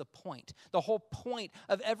missed the point. The whole point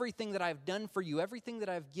of everything that I've done for you, everything that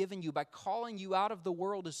I've given you by calling you out of the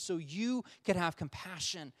world is so you could have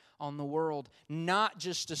compassion on the world, not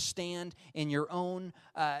just to stand in your own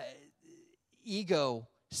ego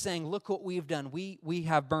saying, look what we've done. We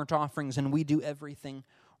have burnt offerings and we do everything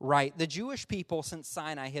right. The Jewish people since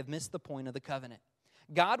Sinai have missed the point of the covenant.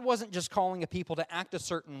 God wasn't just calling a people to act a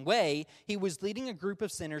certain way. He was leading a group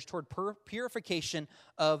of sinners toward purification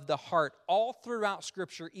of the heart. All throughout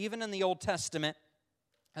Scripture, even in the Old Testament,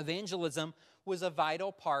 evangelism was a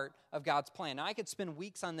vital part of God's plan. Now, I could spend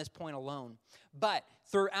weeks on this point alone, but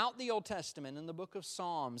throughout the Old Testament, in the book of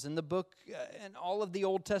Psalms, in the book, and all of the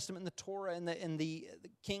Old Testament, in the Torah, in the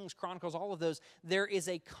Kings, Chronicles, all of those, there is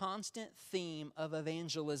a constant theme of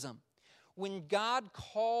evangelism. When God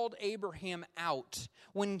called Abraham out,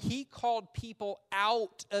 when he called people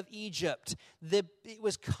out of Egypt, it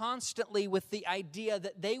was constantly with the idea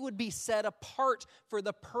that they would be set apart for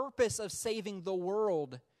the purpose of saving the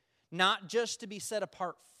world, not just to be set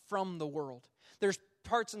apart from the world. There's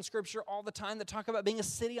parts in Scripture all the time that talk about being a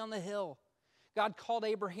city on the hill. God called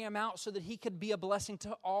Abraham out so that he could be a blessing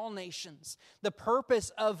to all nations. The purpose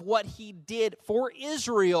of what he did for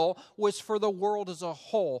Israel was for the world as a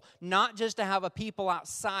whole, not just to have a people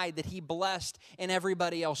outside that he blessed and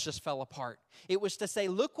everybody else just fell apart. It was to say,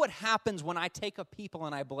 look what happens when I take a people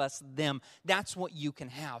and I bless them. That's what you can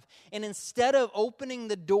have. And instead of opening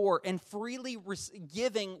the door and freely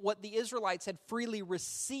giving what the Israelites had freely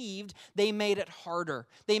received, they made it harder.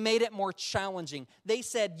 They made it more challenging. They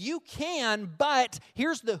said, you can, but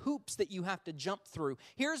here's the hoops that you have to jump through.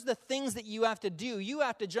 Here's the things that you have to do. You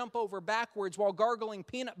have to jump over backwards while gargling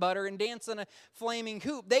peanut butter and dance in a flaming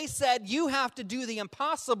hoop. They said, you have to do the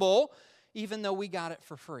impossible, even though we got it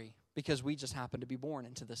for free, because we just happened to be born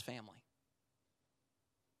into this family.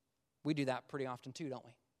 We do that pretty often too, don't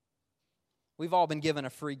we? We've all been given a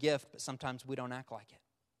free gift, but sometimes we don't act like it.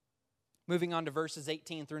 Moving on to verses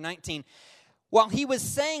 18 through 19. While he was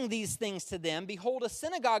saying these things to them, behold, a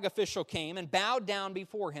synagogue official came and bowed down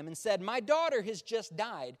before him and said, my daughter has just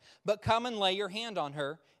died, but come and lay your hand on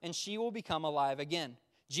her, and she will become alive again.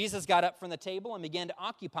 Jesus got up from the table and began to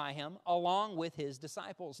occupy him along with his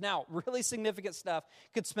disciples. Now, really significant stuff.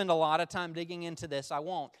 Could spend a lot of time digging into this. I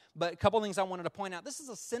won't. But a couple things I wanted to point out. This is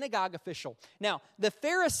a synagogue official. Now, the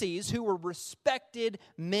Pharisees, who were respected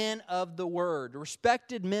men of the word,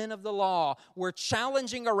 respected men of the law, were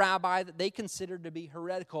challenging a rabbi that they considered to be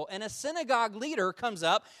heretical. And a synagogue leader comes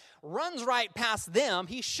up, runs right past them.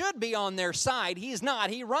 He should be on their side. He's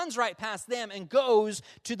not. He runs right past them and goes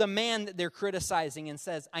to the man that they're criticizing and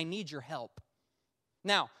says, I need your help.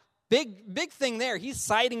 Now, big thing there. He's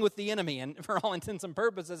siding with the enemy, and for all intents and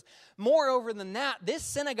purposes. Moreover than that, this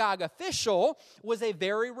synagogue official was a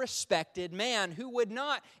very respected man who would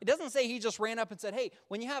not, it doesn't say he just ran up and said, hey,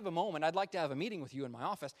 when you have a moment, I'd like to have a meeting with you in my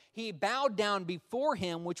office. He bowed down before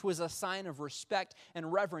him, which was a sign of respect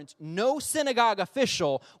and reverence. No synagogue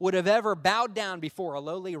official would have ever bowed down before a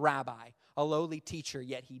lowly rabbi, a lowly teacher,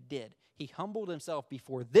 yet he did. He humbled himself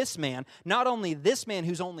before this man, not only this man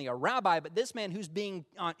who's only a rabbi, but this man who's being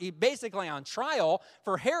basically on trial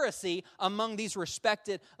for heresy among these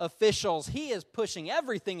respected officials. He is pushing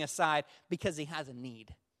everything aside because he has a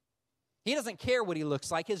need. He doesn't care what he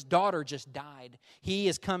looks like. His daughter just died. He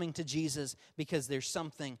is coming to Jesus because there's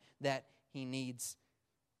something that he needs.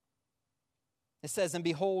 It says, and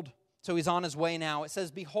behold, so he's on his way now. It says,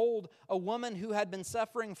 behold, a woman who had been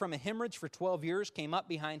suffering from a hemorrhage for 12 years came up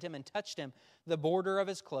behind him and touched him, the border of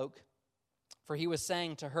his cloak. For he was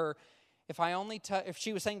saying to her, if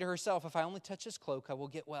she was saying to herself, if I only touch his cloak, I will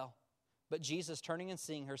get well. But Jesus, turning and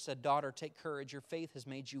seeing her, said, daughter, take courage. Your faith has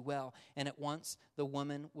made you well. And at once the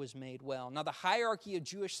woman was made well. Now, the hierarchy of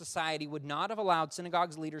Jewish society would not have allowed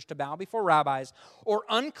synagogues leaders to bow before rabbis or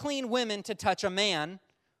unclean women to touch a man,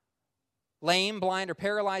 lame, blind, or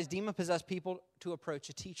paralyzed, demon-possessed people to approach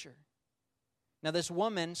a teacher. Now, this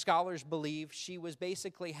woman, scholars believe, she was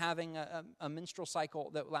basically having a menstrual cycle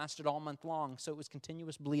that lasted all month long, so it was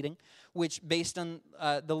continuous bleeding, which, based on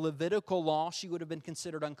the Levitical law, she would have been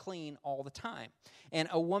considered unclean all the time. And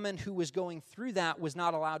a woman who was going through that was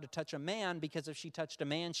not allowed to touch a man, because if she touched a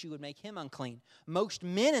man, she would make him unclean. Most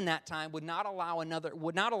men in that time would not allow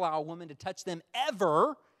a woman to touch them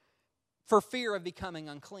ever, for fear of becoming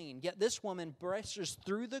unclean. Yet this woman presses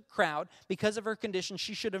through the crowd. Because of her condition,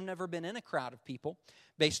 she should have never been in a crowd of people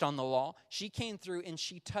based on the law. She came through and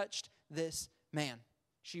she touched this man.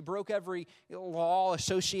 She broke every law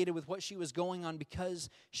associated with what she was going on because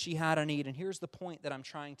she had a need. And here's the point that I'm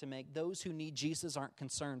trying to make. Those who need Jesus aren't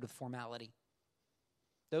concerned with formality.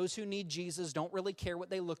 Those who need Jesus don't really care what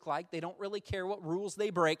they look like. They don't really care what rules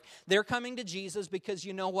they break. They're coming to Jesus because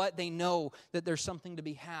you know what? They know that there's something to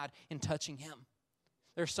be had in touching him.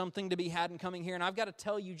 There's something to be had in coming here. And I've got to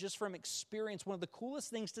tell you, just from experience, one of the coolest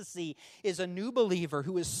things to see is a new believer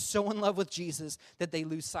who is so in love with Jesus that they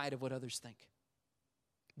lose sight of what others think.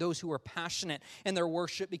 Those who are passionate in their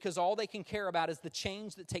worship because all they can care about is the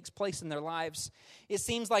change that takes place in their lives. It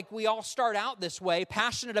seems like we all start out this way,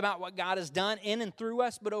 passionate about what God has done in and through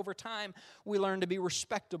us, but over time we learn to be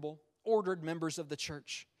respectable, ordered members of the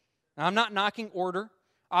church. Now, I'm not knocking order.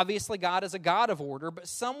 Obviously, God is a God of order, but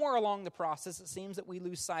somewhere along the process it seems that we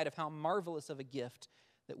lose sight of how marvelous of a gift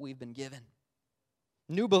that we've been given.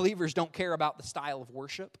 New believers don't care about the style of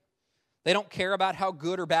worship. They don't care about how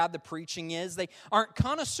good or bad the preaching is. They aren't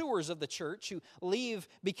connoisseurs of the church who leave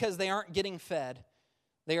because they aren't getting fed.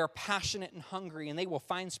 They are passionate and hungry, and they will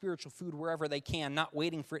find spiritual food wherever they can, not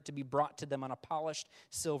waiting for it to be brought to them on a polished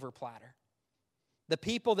silver platter. The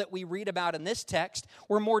people that we read about in this text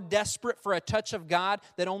were more desperate for a touch of God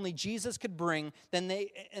that only Jesus could bring than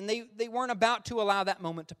they weren't about to allow that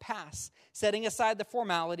moment to pass. Setting aside the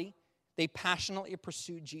formality, they passionately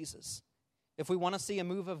pursued Jesus. If we want to see a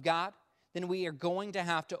move of God, then we are going to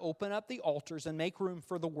have to open up the altars and make room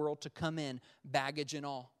for the world to come in, baggage and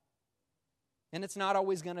all. And it's not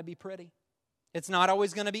always going to be pretty. It's not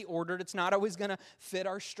always going to be ordered. It's not always going to fit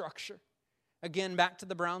our structure. Again, back to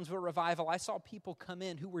the Brownsville revival, I saw people come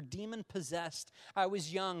in who were demon-possessed. I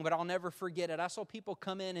was young, but I'll never forget it. I saw people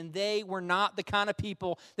come in, and they were not the kind of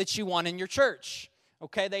people that you want in your church.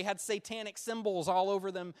 Okay, they had satanic symbols all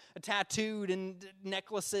over them, tattooed, and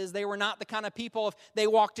necklaces. They were not the kind of people, if they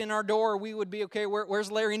walked in our door, we would be, okay,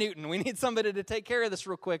 where's Larry Newton? We need somebody to take care of this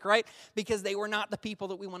real quick, right? Because they were not the people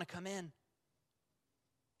that we want to come in.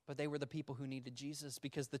 But they were the people who needed Jesus,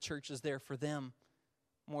 because the church is there for them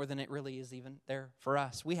more than it really is even there for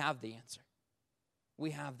us. We have the answer.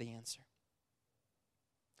 We have the answer.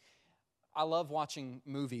 I love watching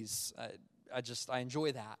movies. I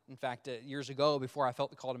enjoy that. In fact, years ago, before I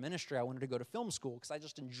felt the call to ministry, I wanted to go to film school because I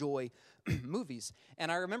just enjoy movies.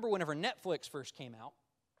 And I remember whenever Netflix first came out,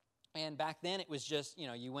 and back then it was just,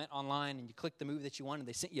 you went online and you clicked the movie that you wanted,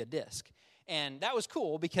 they sent you a disc. And that was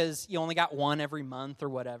cool because you only got one every month or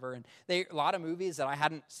whatever. And a lot of movies that I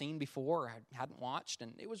hadn't seen before or I hadn't watched,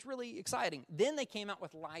 and it was really exciting. Then they came out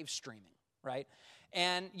with live streaming, right?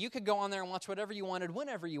 And you could go on there and watch whatever you wanted,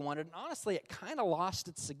 whenever you wanted. And honestly, it kind of lost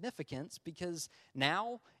its significance because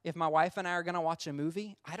now, if my wife and I are going to watch a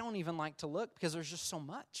movie, I don't even like to look because there's just so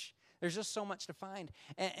much. There's just so much to find.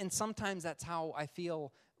 And sometimes that's how I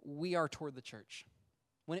feel we are toward the church.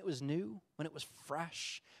 When it was new, when it was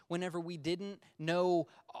fresh, whenever we didn't know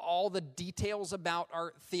all the details about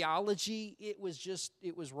our theology, it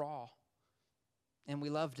was raw. And we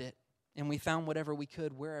loved it. And we found whatever we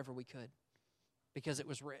could, wherever we could, because it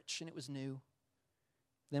was rich and it was new.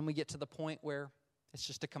 Then we get to the point where it's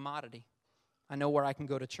just a commodity. I know where I can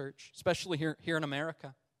go to church, especially here in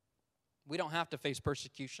America. We don't have to face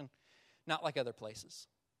persecution, not like other places.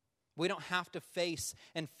 We don't have to face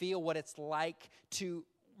and feel what it's like to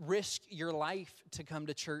risk your life to come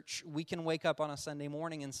to church. We can wake up on a Sunday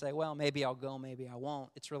morning and say, well, maybe I'll go, maybe I won't.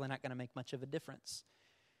 It's really not going to make much of a difference.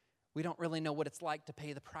 We don't really know what it's like to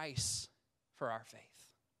pay the price for our faith.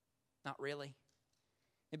 Not really.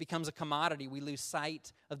 It becomes a commodity. We lose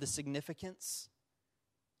sight of the significance.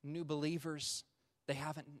 New believers, they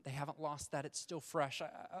haven't lost that. It's still fresh.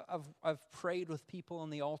 I've prayed with people on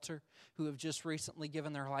the altar who have just recently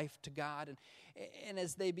given their life to God, and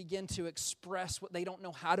as they begin to express what they don't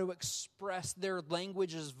know how to express, their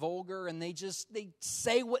language is vulgar, and they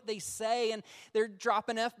say what they say, and they're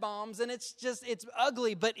dropping F-bombs, and it's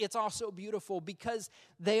ugly, but it's also beautiful because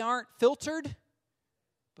they aren't filtered,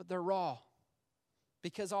 but they're raw.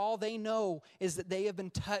 Because all they know is that they have been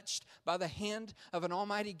touched by the hand of an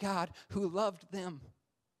almighty God who loved them.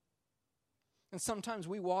 And sometimes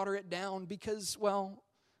we water it down because, well,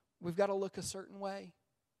 we've got to look a certain way.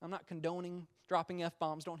 I'm not condoning dropping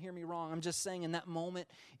F-bombs, don't hear me wrong. I'm just saying in that moment,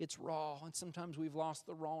 it's raw. And sometimes we've lost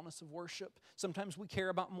the rawness of worship. Sometimes we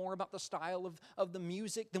care more about the style of the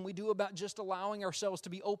music than we do about just allowing ourselves to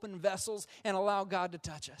be open vessels and allow God to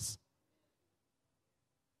touch us.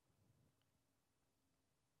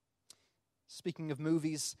 Speaking of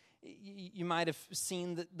movies, you might have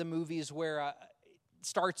seen the movies where it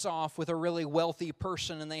starts off with a really wealthy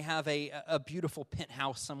person and they have a beautiful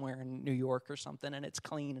penthouse somewhere in New York or something, and it's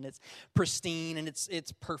clean and it's pristine and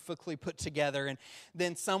it's perfectly put together. And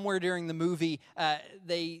then somewhere during the movie,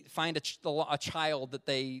 they find a child that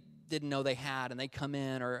they didn't know they had, and they come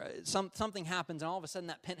in, or something happens, and all of a sudden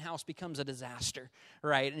that penthouse becomes a disaster,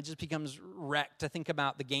 right? And it just becomes wrecked. I think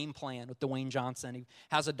about The Game Plan with Dwayne Johnson. He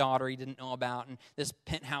has a daughter he didn't know about, and this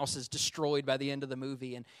penthouse is destroyed by the end of the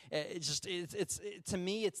movie. And to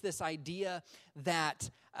me, it's this idea that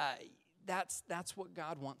that's what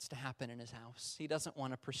God wants to happen in his house. He doesn't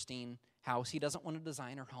want a pristine house. He doesn't want a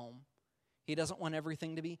designer home. He doesn't want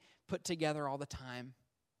everything to be put together all the time.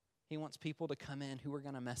 He wants people to come in who are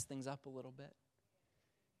going to mess things up a little bit.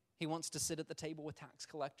 He wants to sit at the table with tax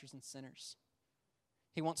collectors and sinners.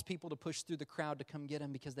 He wants people to push through the crowd to come get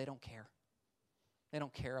him because they don't care. They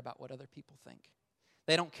don't care about what other people think.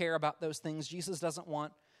 They don't care about those things. Jesus doesn't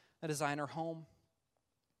want a designer home.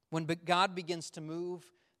 When God begins to move,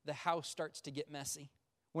 the house starts to get messy.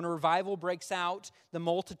 When a revival breaks out, the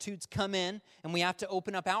multitudes come in, and we have to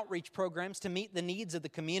open up outreach programs to meet the needs of the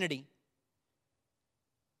community.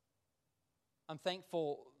 I'm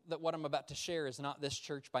thankful that what I'm about to share is not this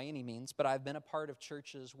church by any means, but I've been a part of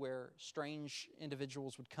churches where strange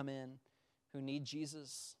individuals would come in who need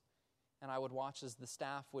Jesus, and I would watch as the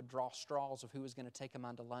staff would draw straws of who was going to take them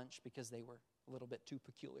on to lunch because they were a little bit too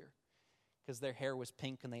peculiar, because their hair was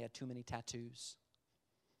pink and they had too many tattoos.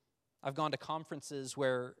 I've gone to conferences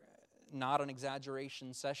where not an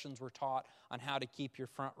exaggeration, sessions were taught on how to keep your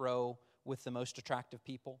front row with the most attractive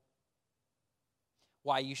people.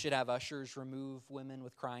 Why you should have ushers remove women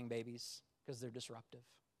with crying babies because they're disruptive.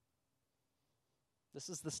 This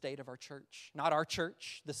is the state of our church. Not our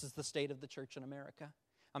church. This is the state of the church in America.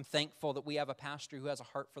 I'm thankful that we have a pastor who has a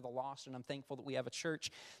heart for the lost, and I'm thankful that we have a church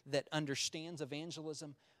that understands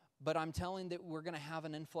evangelism. But I'm telling that we're going to have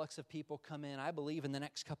an influx of people come in, I believe, in the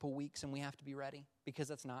next couple weeks, and we have to be ready because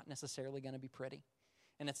it's not necessarily going to be pretty.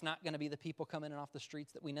 And it's not going to be the people coming in off the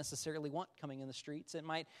streets that we necessarily want coming in the streets. It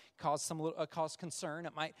might cause cause concern.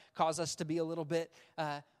 It might cause us to be a little bit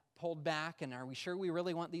pulled back. And are we sure we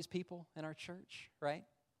really want these people in our church, right?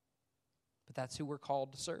 But that's who we're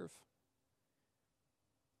called to serve.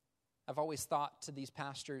 I've always thought to these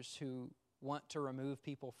pastors who want to remove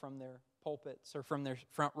people from their pulpits or from their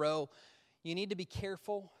front row, you need to be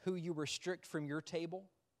careful who you restrict from your table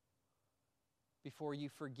before you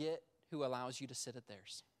forget who allows you to sit at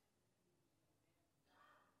theirs.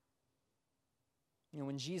 You know,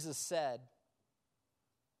 when Jesus said,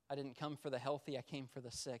 I didn't come for the healthy, I came for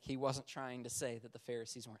the sick, he wasn't trying to say that the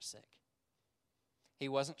Pharisees weren't sick. He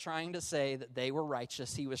wasn't trying to say that they were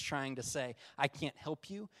righteous. He was trying to say, I can't help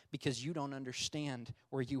you because you don't understand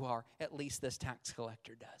where you are. At least this tax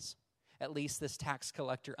collector does. At least this tax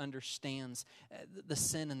collector understands the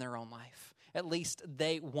sin in their own life. At least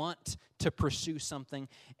they want to pursue something,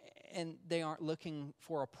 and they aren't looking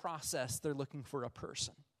for a process. They're looking for a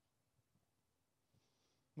person.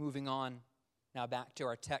 Moving on now back to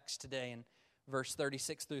our text today in verse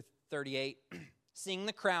 36 through 38. Seeing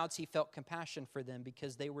the crowds, he felt compassion for them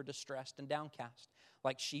because they were distressed and downcast,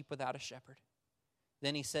 like sheep without a shepherd.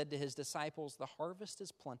 Then he said to his disciples, the harvest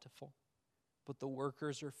is plentiful, but the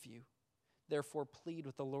workers are few. Therefore, plead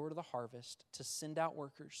with the Lord of the harvest to send out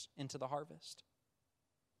workers into the harvest.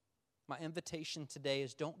 My invitation today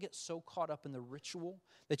is don't get so caught up in the ritual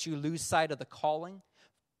that you lose sight of the calling.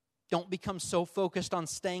 Don't become so focused on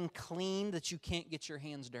staying clean that you can't get your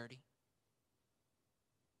hands dirty.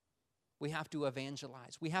 We have to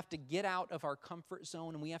evangelize. We have to get out of our comfort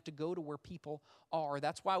zone and we have to go to where people are.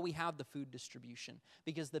 That's why we have the food distribution.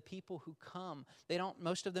 Because the people who come,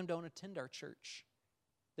 most of them don't attend our church.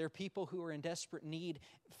 There are people who are in desperate need.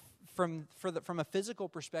 From a physical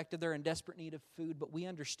perspective, they're in desperate need of food, but we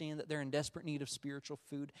understand that they're in desperate need of spiritual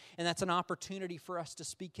food. And that's an opportunity for us to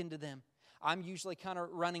speak into them. I'm usually kind of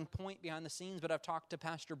running point behind the scenes, but I've talked to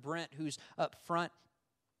Pastor Brent, who's up front.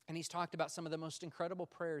 And he's talked about some of the most incredible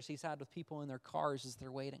prayers he's had with people in their cars as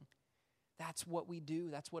they're waiting. That's what we do.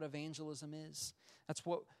 That's what evangelism is. That's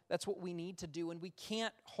what we need to do. And we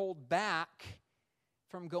can't hold back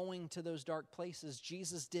from going to those dark places.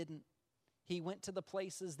 Jesus didn't. He went to the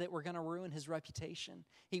places that were going to ruin his reputation.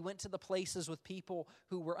 He went to the places with people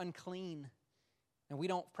who were unclean. And we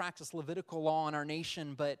don't practice Levitical law in our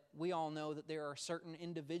nation, but we all know that there are certain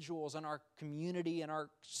individuals in our community, in our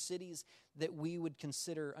cities, that we would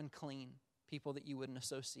consider unclean, people that you wouldn't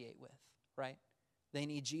associate with, right? They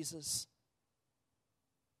need Jesus.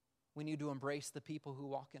 We need to embrace the people who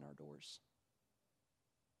walk in our doors.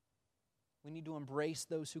 We need to embrace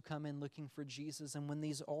those who come in looking for Jesus. And when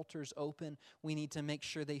these altars open, we need to make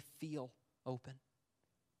sure they feel open.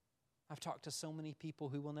 I've talked to so many people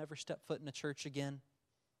who will never step foot in a church again.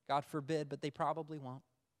 God forbid, but they probably won't.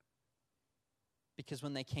 Because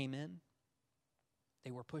when they came in,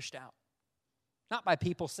 they were pushed out. Not by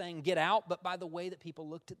people saying, get out, but by the way that people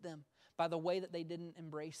looked at them, by the way that they didn't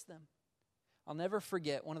embrace them. I'll never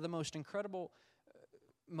forget one of the most incredible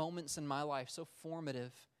moments in my life, so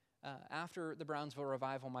formative. After the Brownsville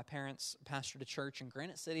revival, my parents pastored a church in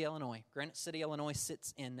Granite City, Illinois. Granite City, Illinois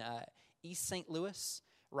sits in East St. Louis.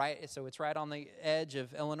 Right, so it's right on the edge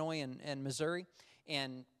of Illinois and Missouri,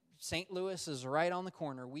 and St. Louis is right on the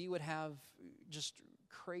corner. We would have just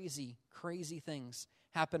crazy things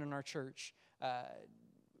happen in our church.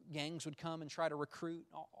 Gangs would come and try to recruit,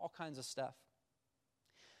 all kinds of stuff.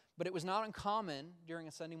 But it was not uncommon during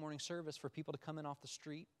a Sunday morning service for people to come in off the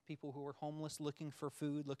street, people who were homeless, looking for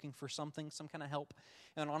food, looking for something, some kind of help.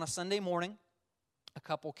 And on a Sunday morning, a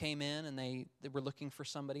couple came in and they were looking for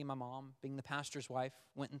somebody. My mom, being the pastor's wife,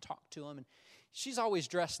 went and talked to them. And she's always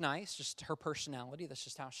dressed nice, just her personality. That's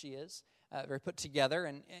just how she is, very put together.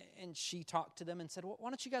 And she talked to them and said, well, why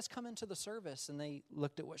don't you guys come into the service? And they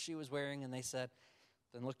looked at what she was wearing and they said,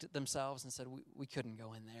 then looked at themselves and said, we couldn't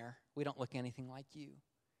go in there. We don't look anything like you.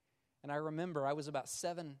 And I remember, I was about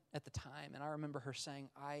 7 at the time, and I remember her saying,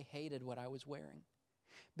 I hated what I was wearing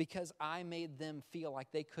because I made them feel like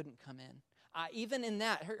they couldn't come in. Even in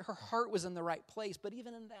that, her heart was in the right place, but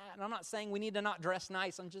even in that, and I'm not saying we need to not dress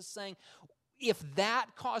nice, I'm just saying if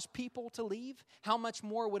that caused people to leave, how much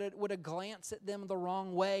more would a glance at them the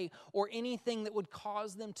wrong way or anything that would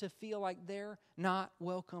cause them to feel like they're not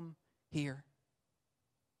welcome here?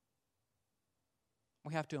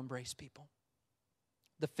 We have to embrace people.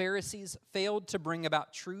 The Pharisees failed to bring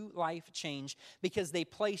about true life change because they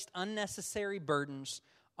placed unnecessary burdens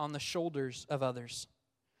on the shoulders of others.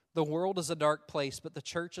 The world is a dark place, but the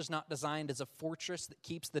church is not designed as a fortress that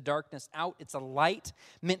keeps the darkness out. It's a light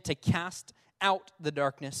meant to cast out the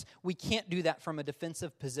darkness. We can't do that from a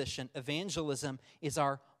defensive position. Evangelism is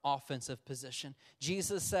our offensive position.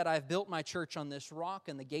 Jesus said, I've built my church on this rock,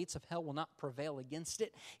 and the gates of hell will not prevail against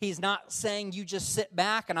it. He's not saying you just sit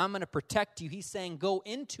back and I'm going to protect you. He's saying go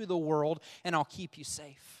into the world and I'll keep you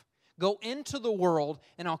safe. Go into the world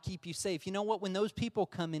and I'll keep you safe. You know what? When those people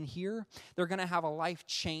come in here, they're going to have a life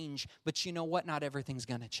change. But you know what? Not everything's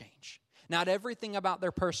going to change. Not everything about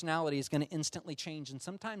their personality is going to instantly change, and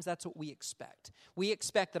sometimes that's what we expect. We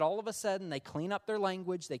expect that all of a sudden they clean up their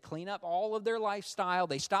language, they clean up all of their lifestyle,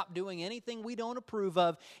 they stop doing anything we don't approve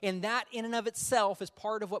of, and that in and of itself is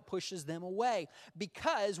part of what pushes them away.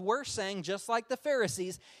 Because we're saying, just like the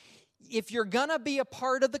Pharisees, if you're going to be a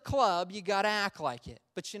part of the club, you got to act like it.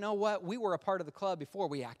 But you know what? We were a part of the club before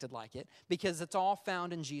we acted like it, because it's all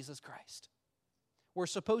found in Jesus Christ. We're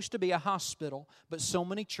supposed to be a hospital, but so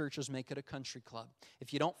many churches make it a country club.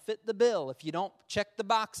 If you don't fit the bill, if you don't check the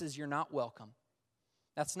boxes, you're not welcome.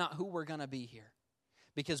 That's not who we're going to be here,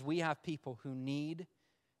 because we have people who need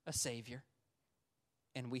a Savior,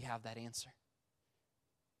 and we have that answer.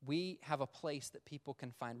 We have a place that people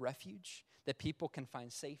can find refuge, that people can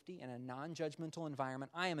find safety in a non-judgmental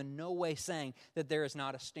environment. I am in no way saying that there is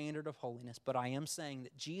not a standard of holiness, but I am saying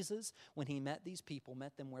that Jesus, when he met these people,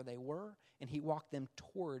 met them where they were, and he walked them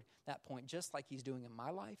toward that point, just like he's doing in my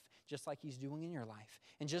life, just like he's doing in your life.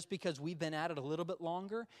 And just because we've been at it a little bit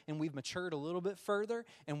longer, and we've matured a little bit further,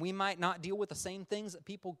 and we might not deal with the same things that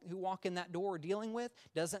people who walk in that door are dealing with,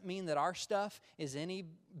 doesn't mean that our stuff is any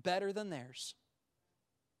better than theirs.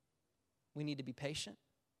 We need to be patient.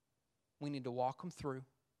 We need to walk them through.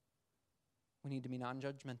 We need to be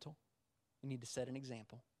non-judgmental. We need to set an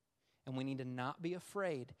example. And we need to not be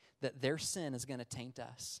afraid that their sin is going to taint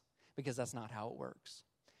us, because that's not how it works.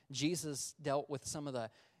 Jesus dealt with some of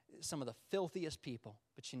the filthiest people,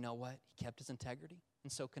 but you know what? He kept his integrity,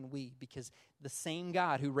 and so can we, because the same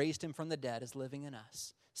God who raised him from the dead is living in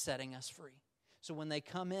us, setting us free. So when they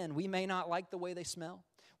come in, we may not like the way they smell.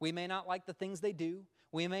 We may not like the things they do.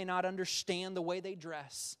 We may not understand the way they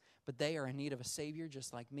dress, but they are in need of a Savior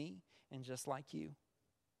just like me and just like you.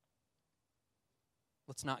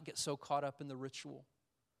 Let's not get so caught up in the ritual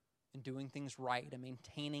and doing things right and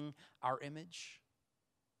maintaining our image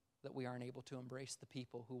that we aren't able to embrace the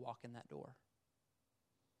people who walk in that door.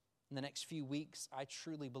 In the next few weeks, I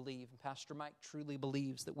truly believe, and Pastor Mike truly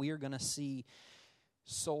believes, that we are going to see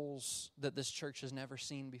souls that this church has never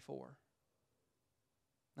seen before.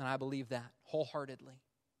 And I believe that wholeheartedly.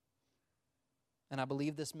 And I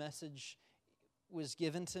believe this message was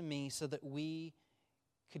given to me so that we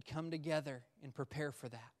could come together and prepare for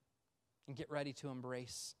that and get ready to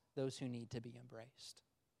embrace those who need to be embraced.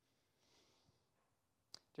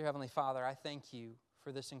 Dear Heavenly Father, I thank you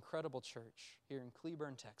for this incredible church here in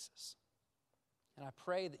Cleburne, Texas. And I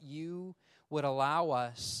pray that you would allow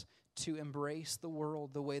us to embrace the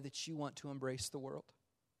world the way that you want to embrace the world.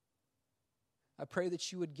 I pray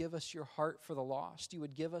that you would give us your heart for the lost. You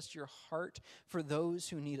would give us your heart for those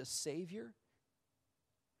who need a Savior.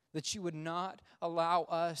 That you would not allow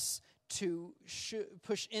us to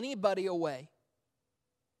push anybody away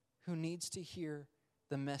who needs to hear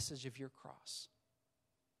the message of your cross.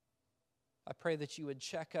 I pray that you would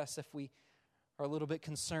check us if we are a little bit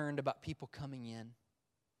concerned about people coming in.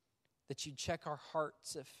 That you'd check our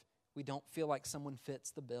hearts if we don't feel like someone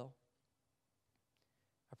fits the bill.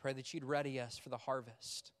 I pray that you'd ready us for the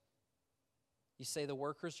harvest. You say the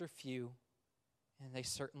workers are few, and they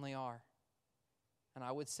certainly are. And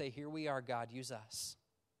I would say, here we are, God, use us.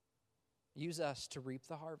 Use us to reap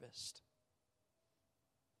the harvest.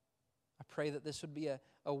 I pray that this would be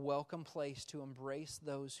a welcome place to embrace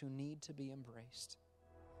those who need to be embraced.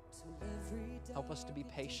 Help us to be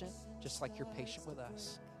patient, just like you're patient with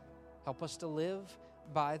us. Help us to live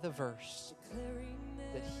by the verse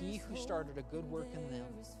that he who started a good work in them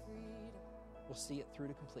will see it through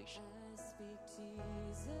to completion.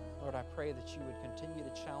 Lord, I pray that you would continue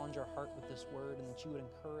to challenge our heart with this word, and that you would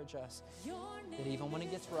encourage us that even when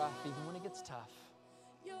it gets rough, even when it gets tough,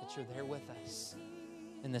 that you're there with us.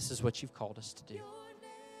 And this is what you've called us to do.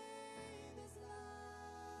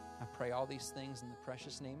 I pray all these things in the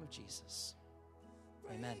precious name of Jesus.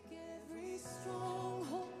 Amen.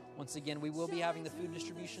 Once again, we will be having the food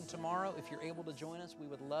distribution tomorrow. If you're able to join us, we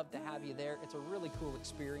would love to have you there. It's a really cool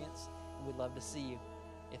experience, and we'd love to see you.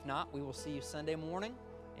 If not, we will see you Sunday morning,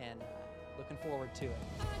 and looking forward to it.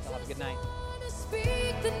 Y'all have a good night.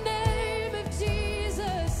 Speak the name of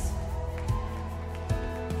Jesus.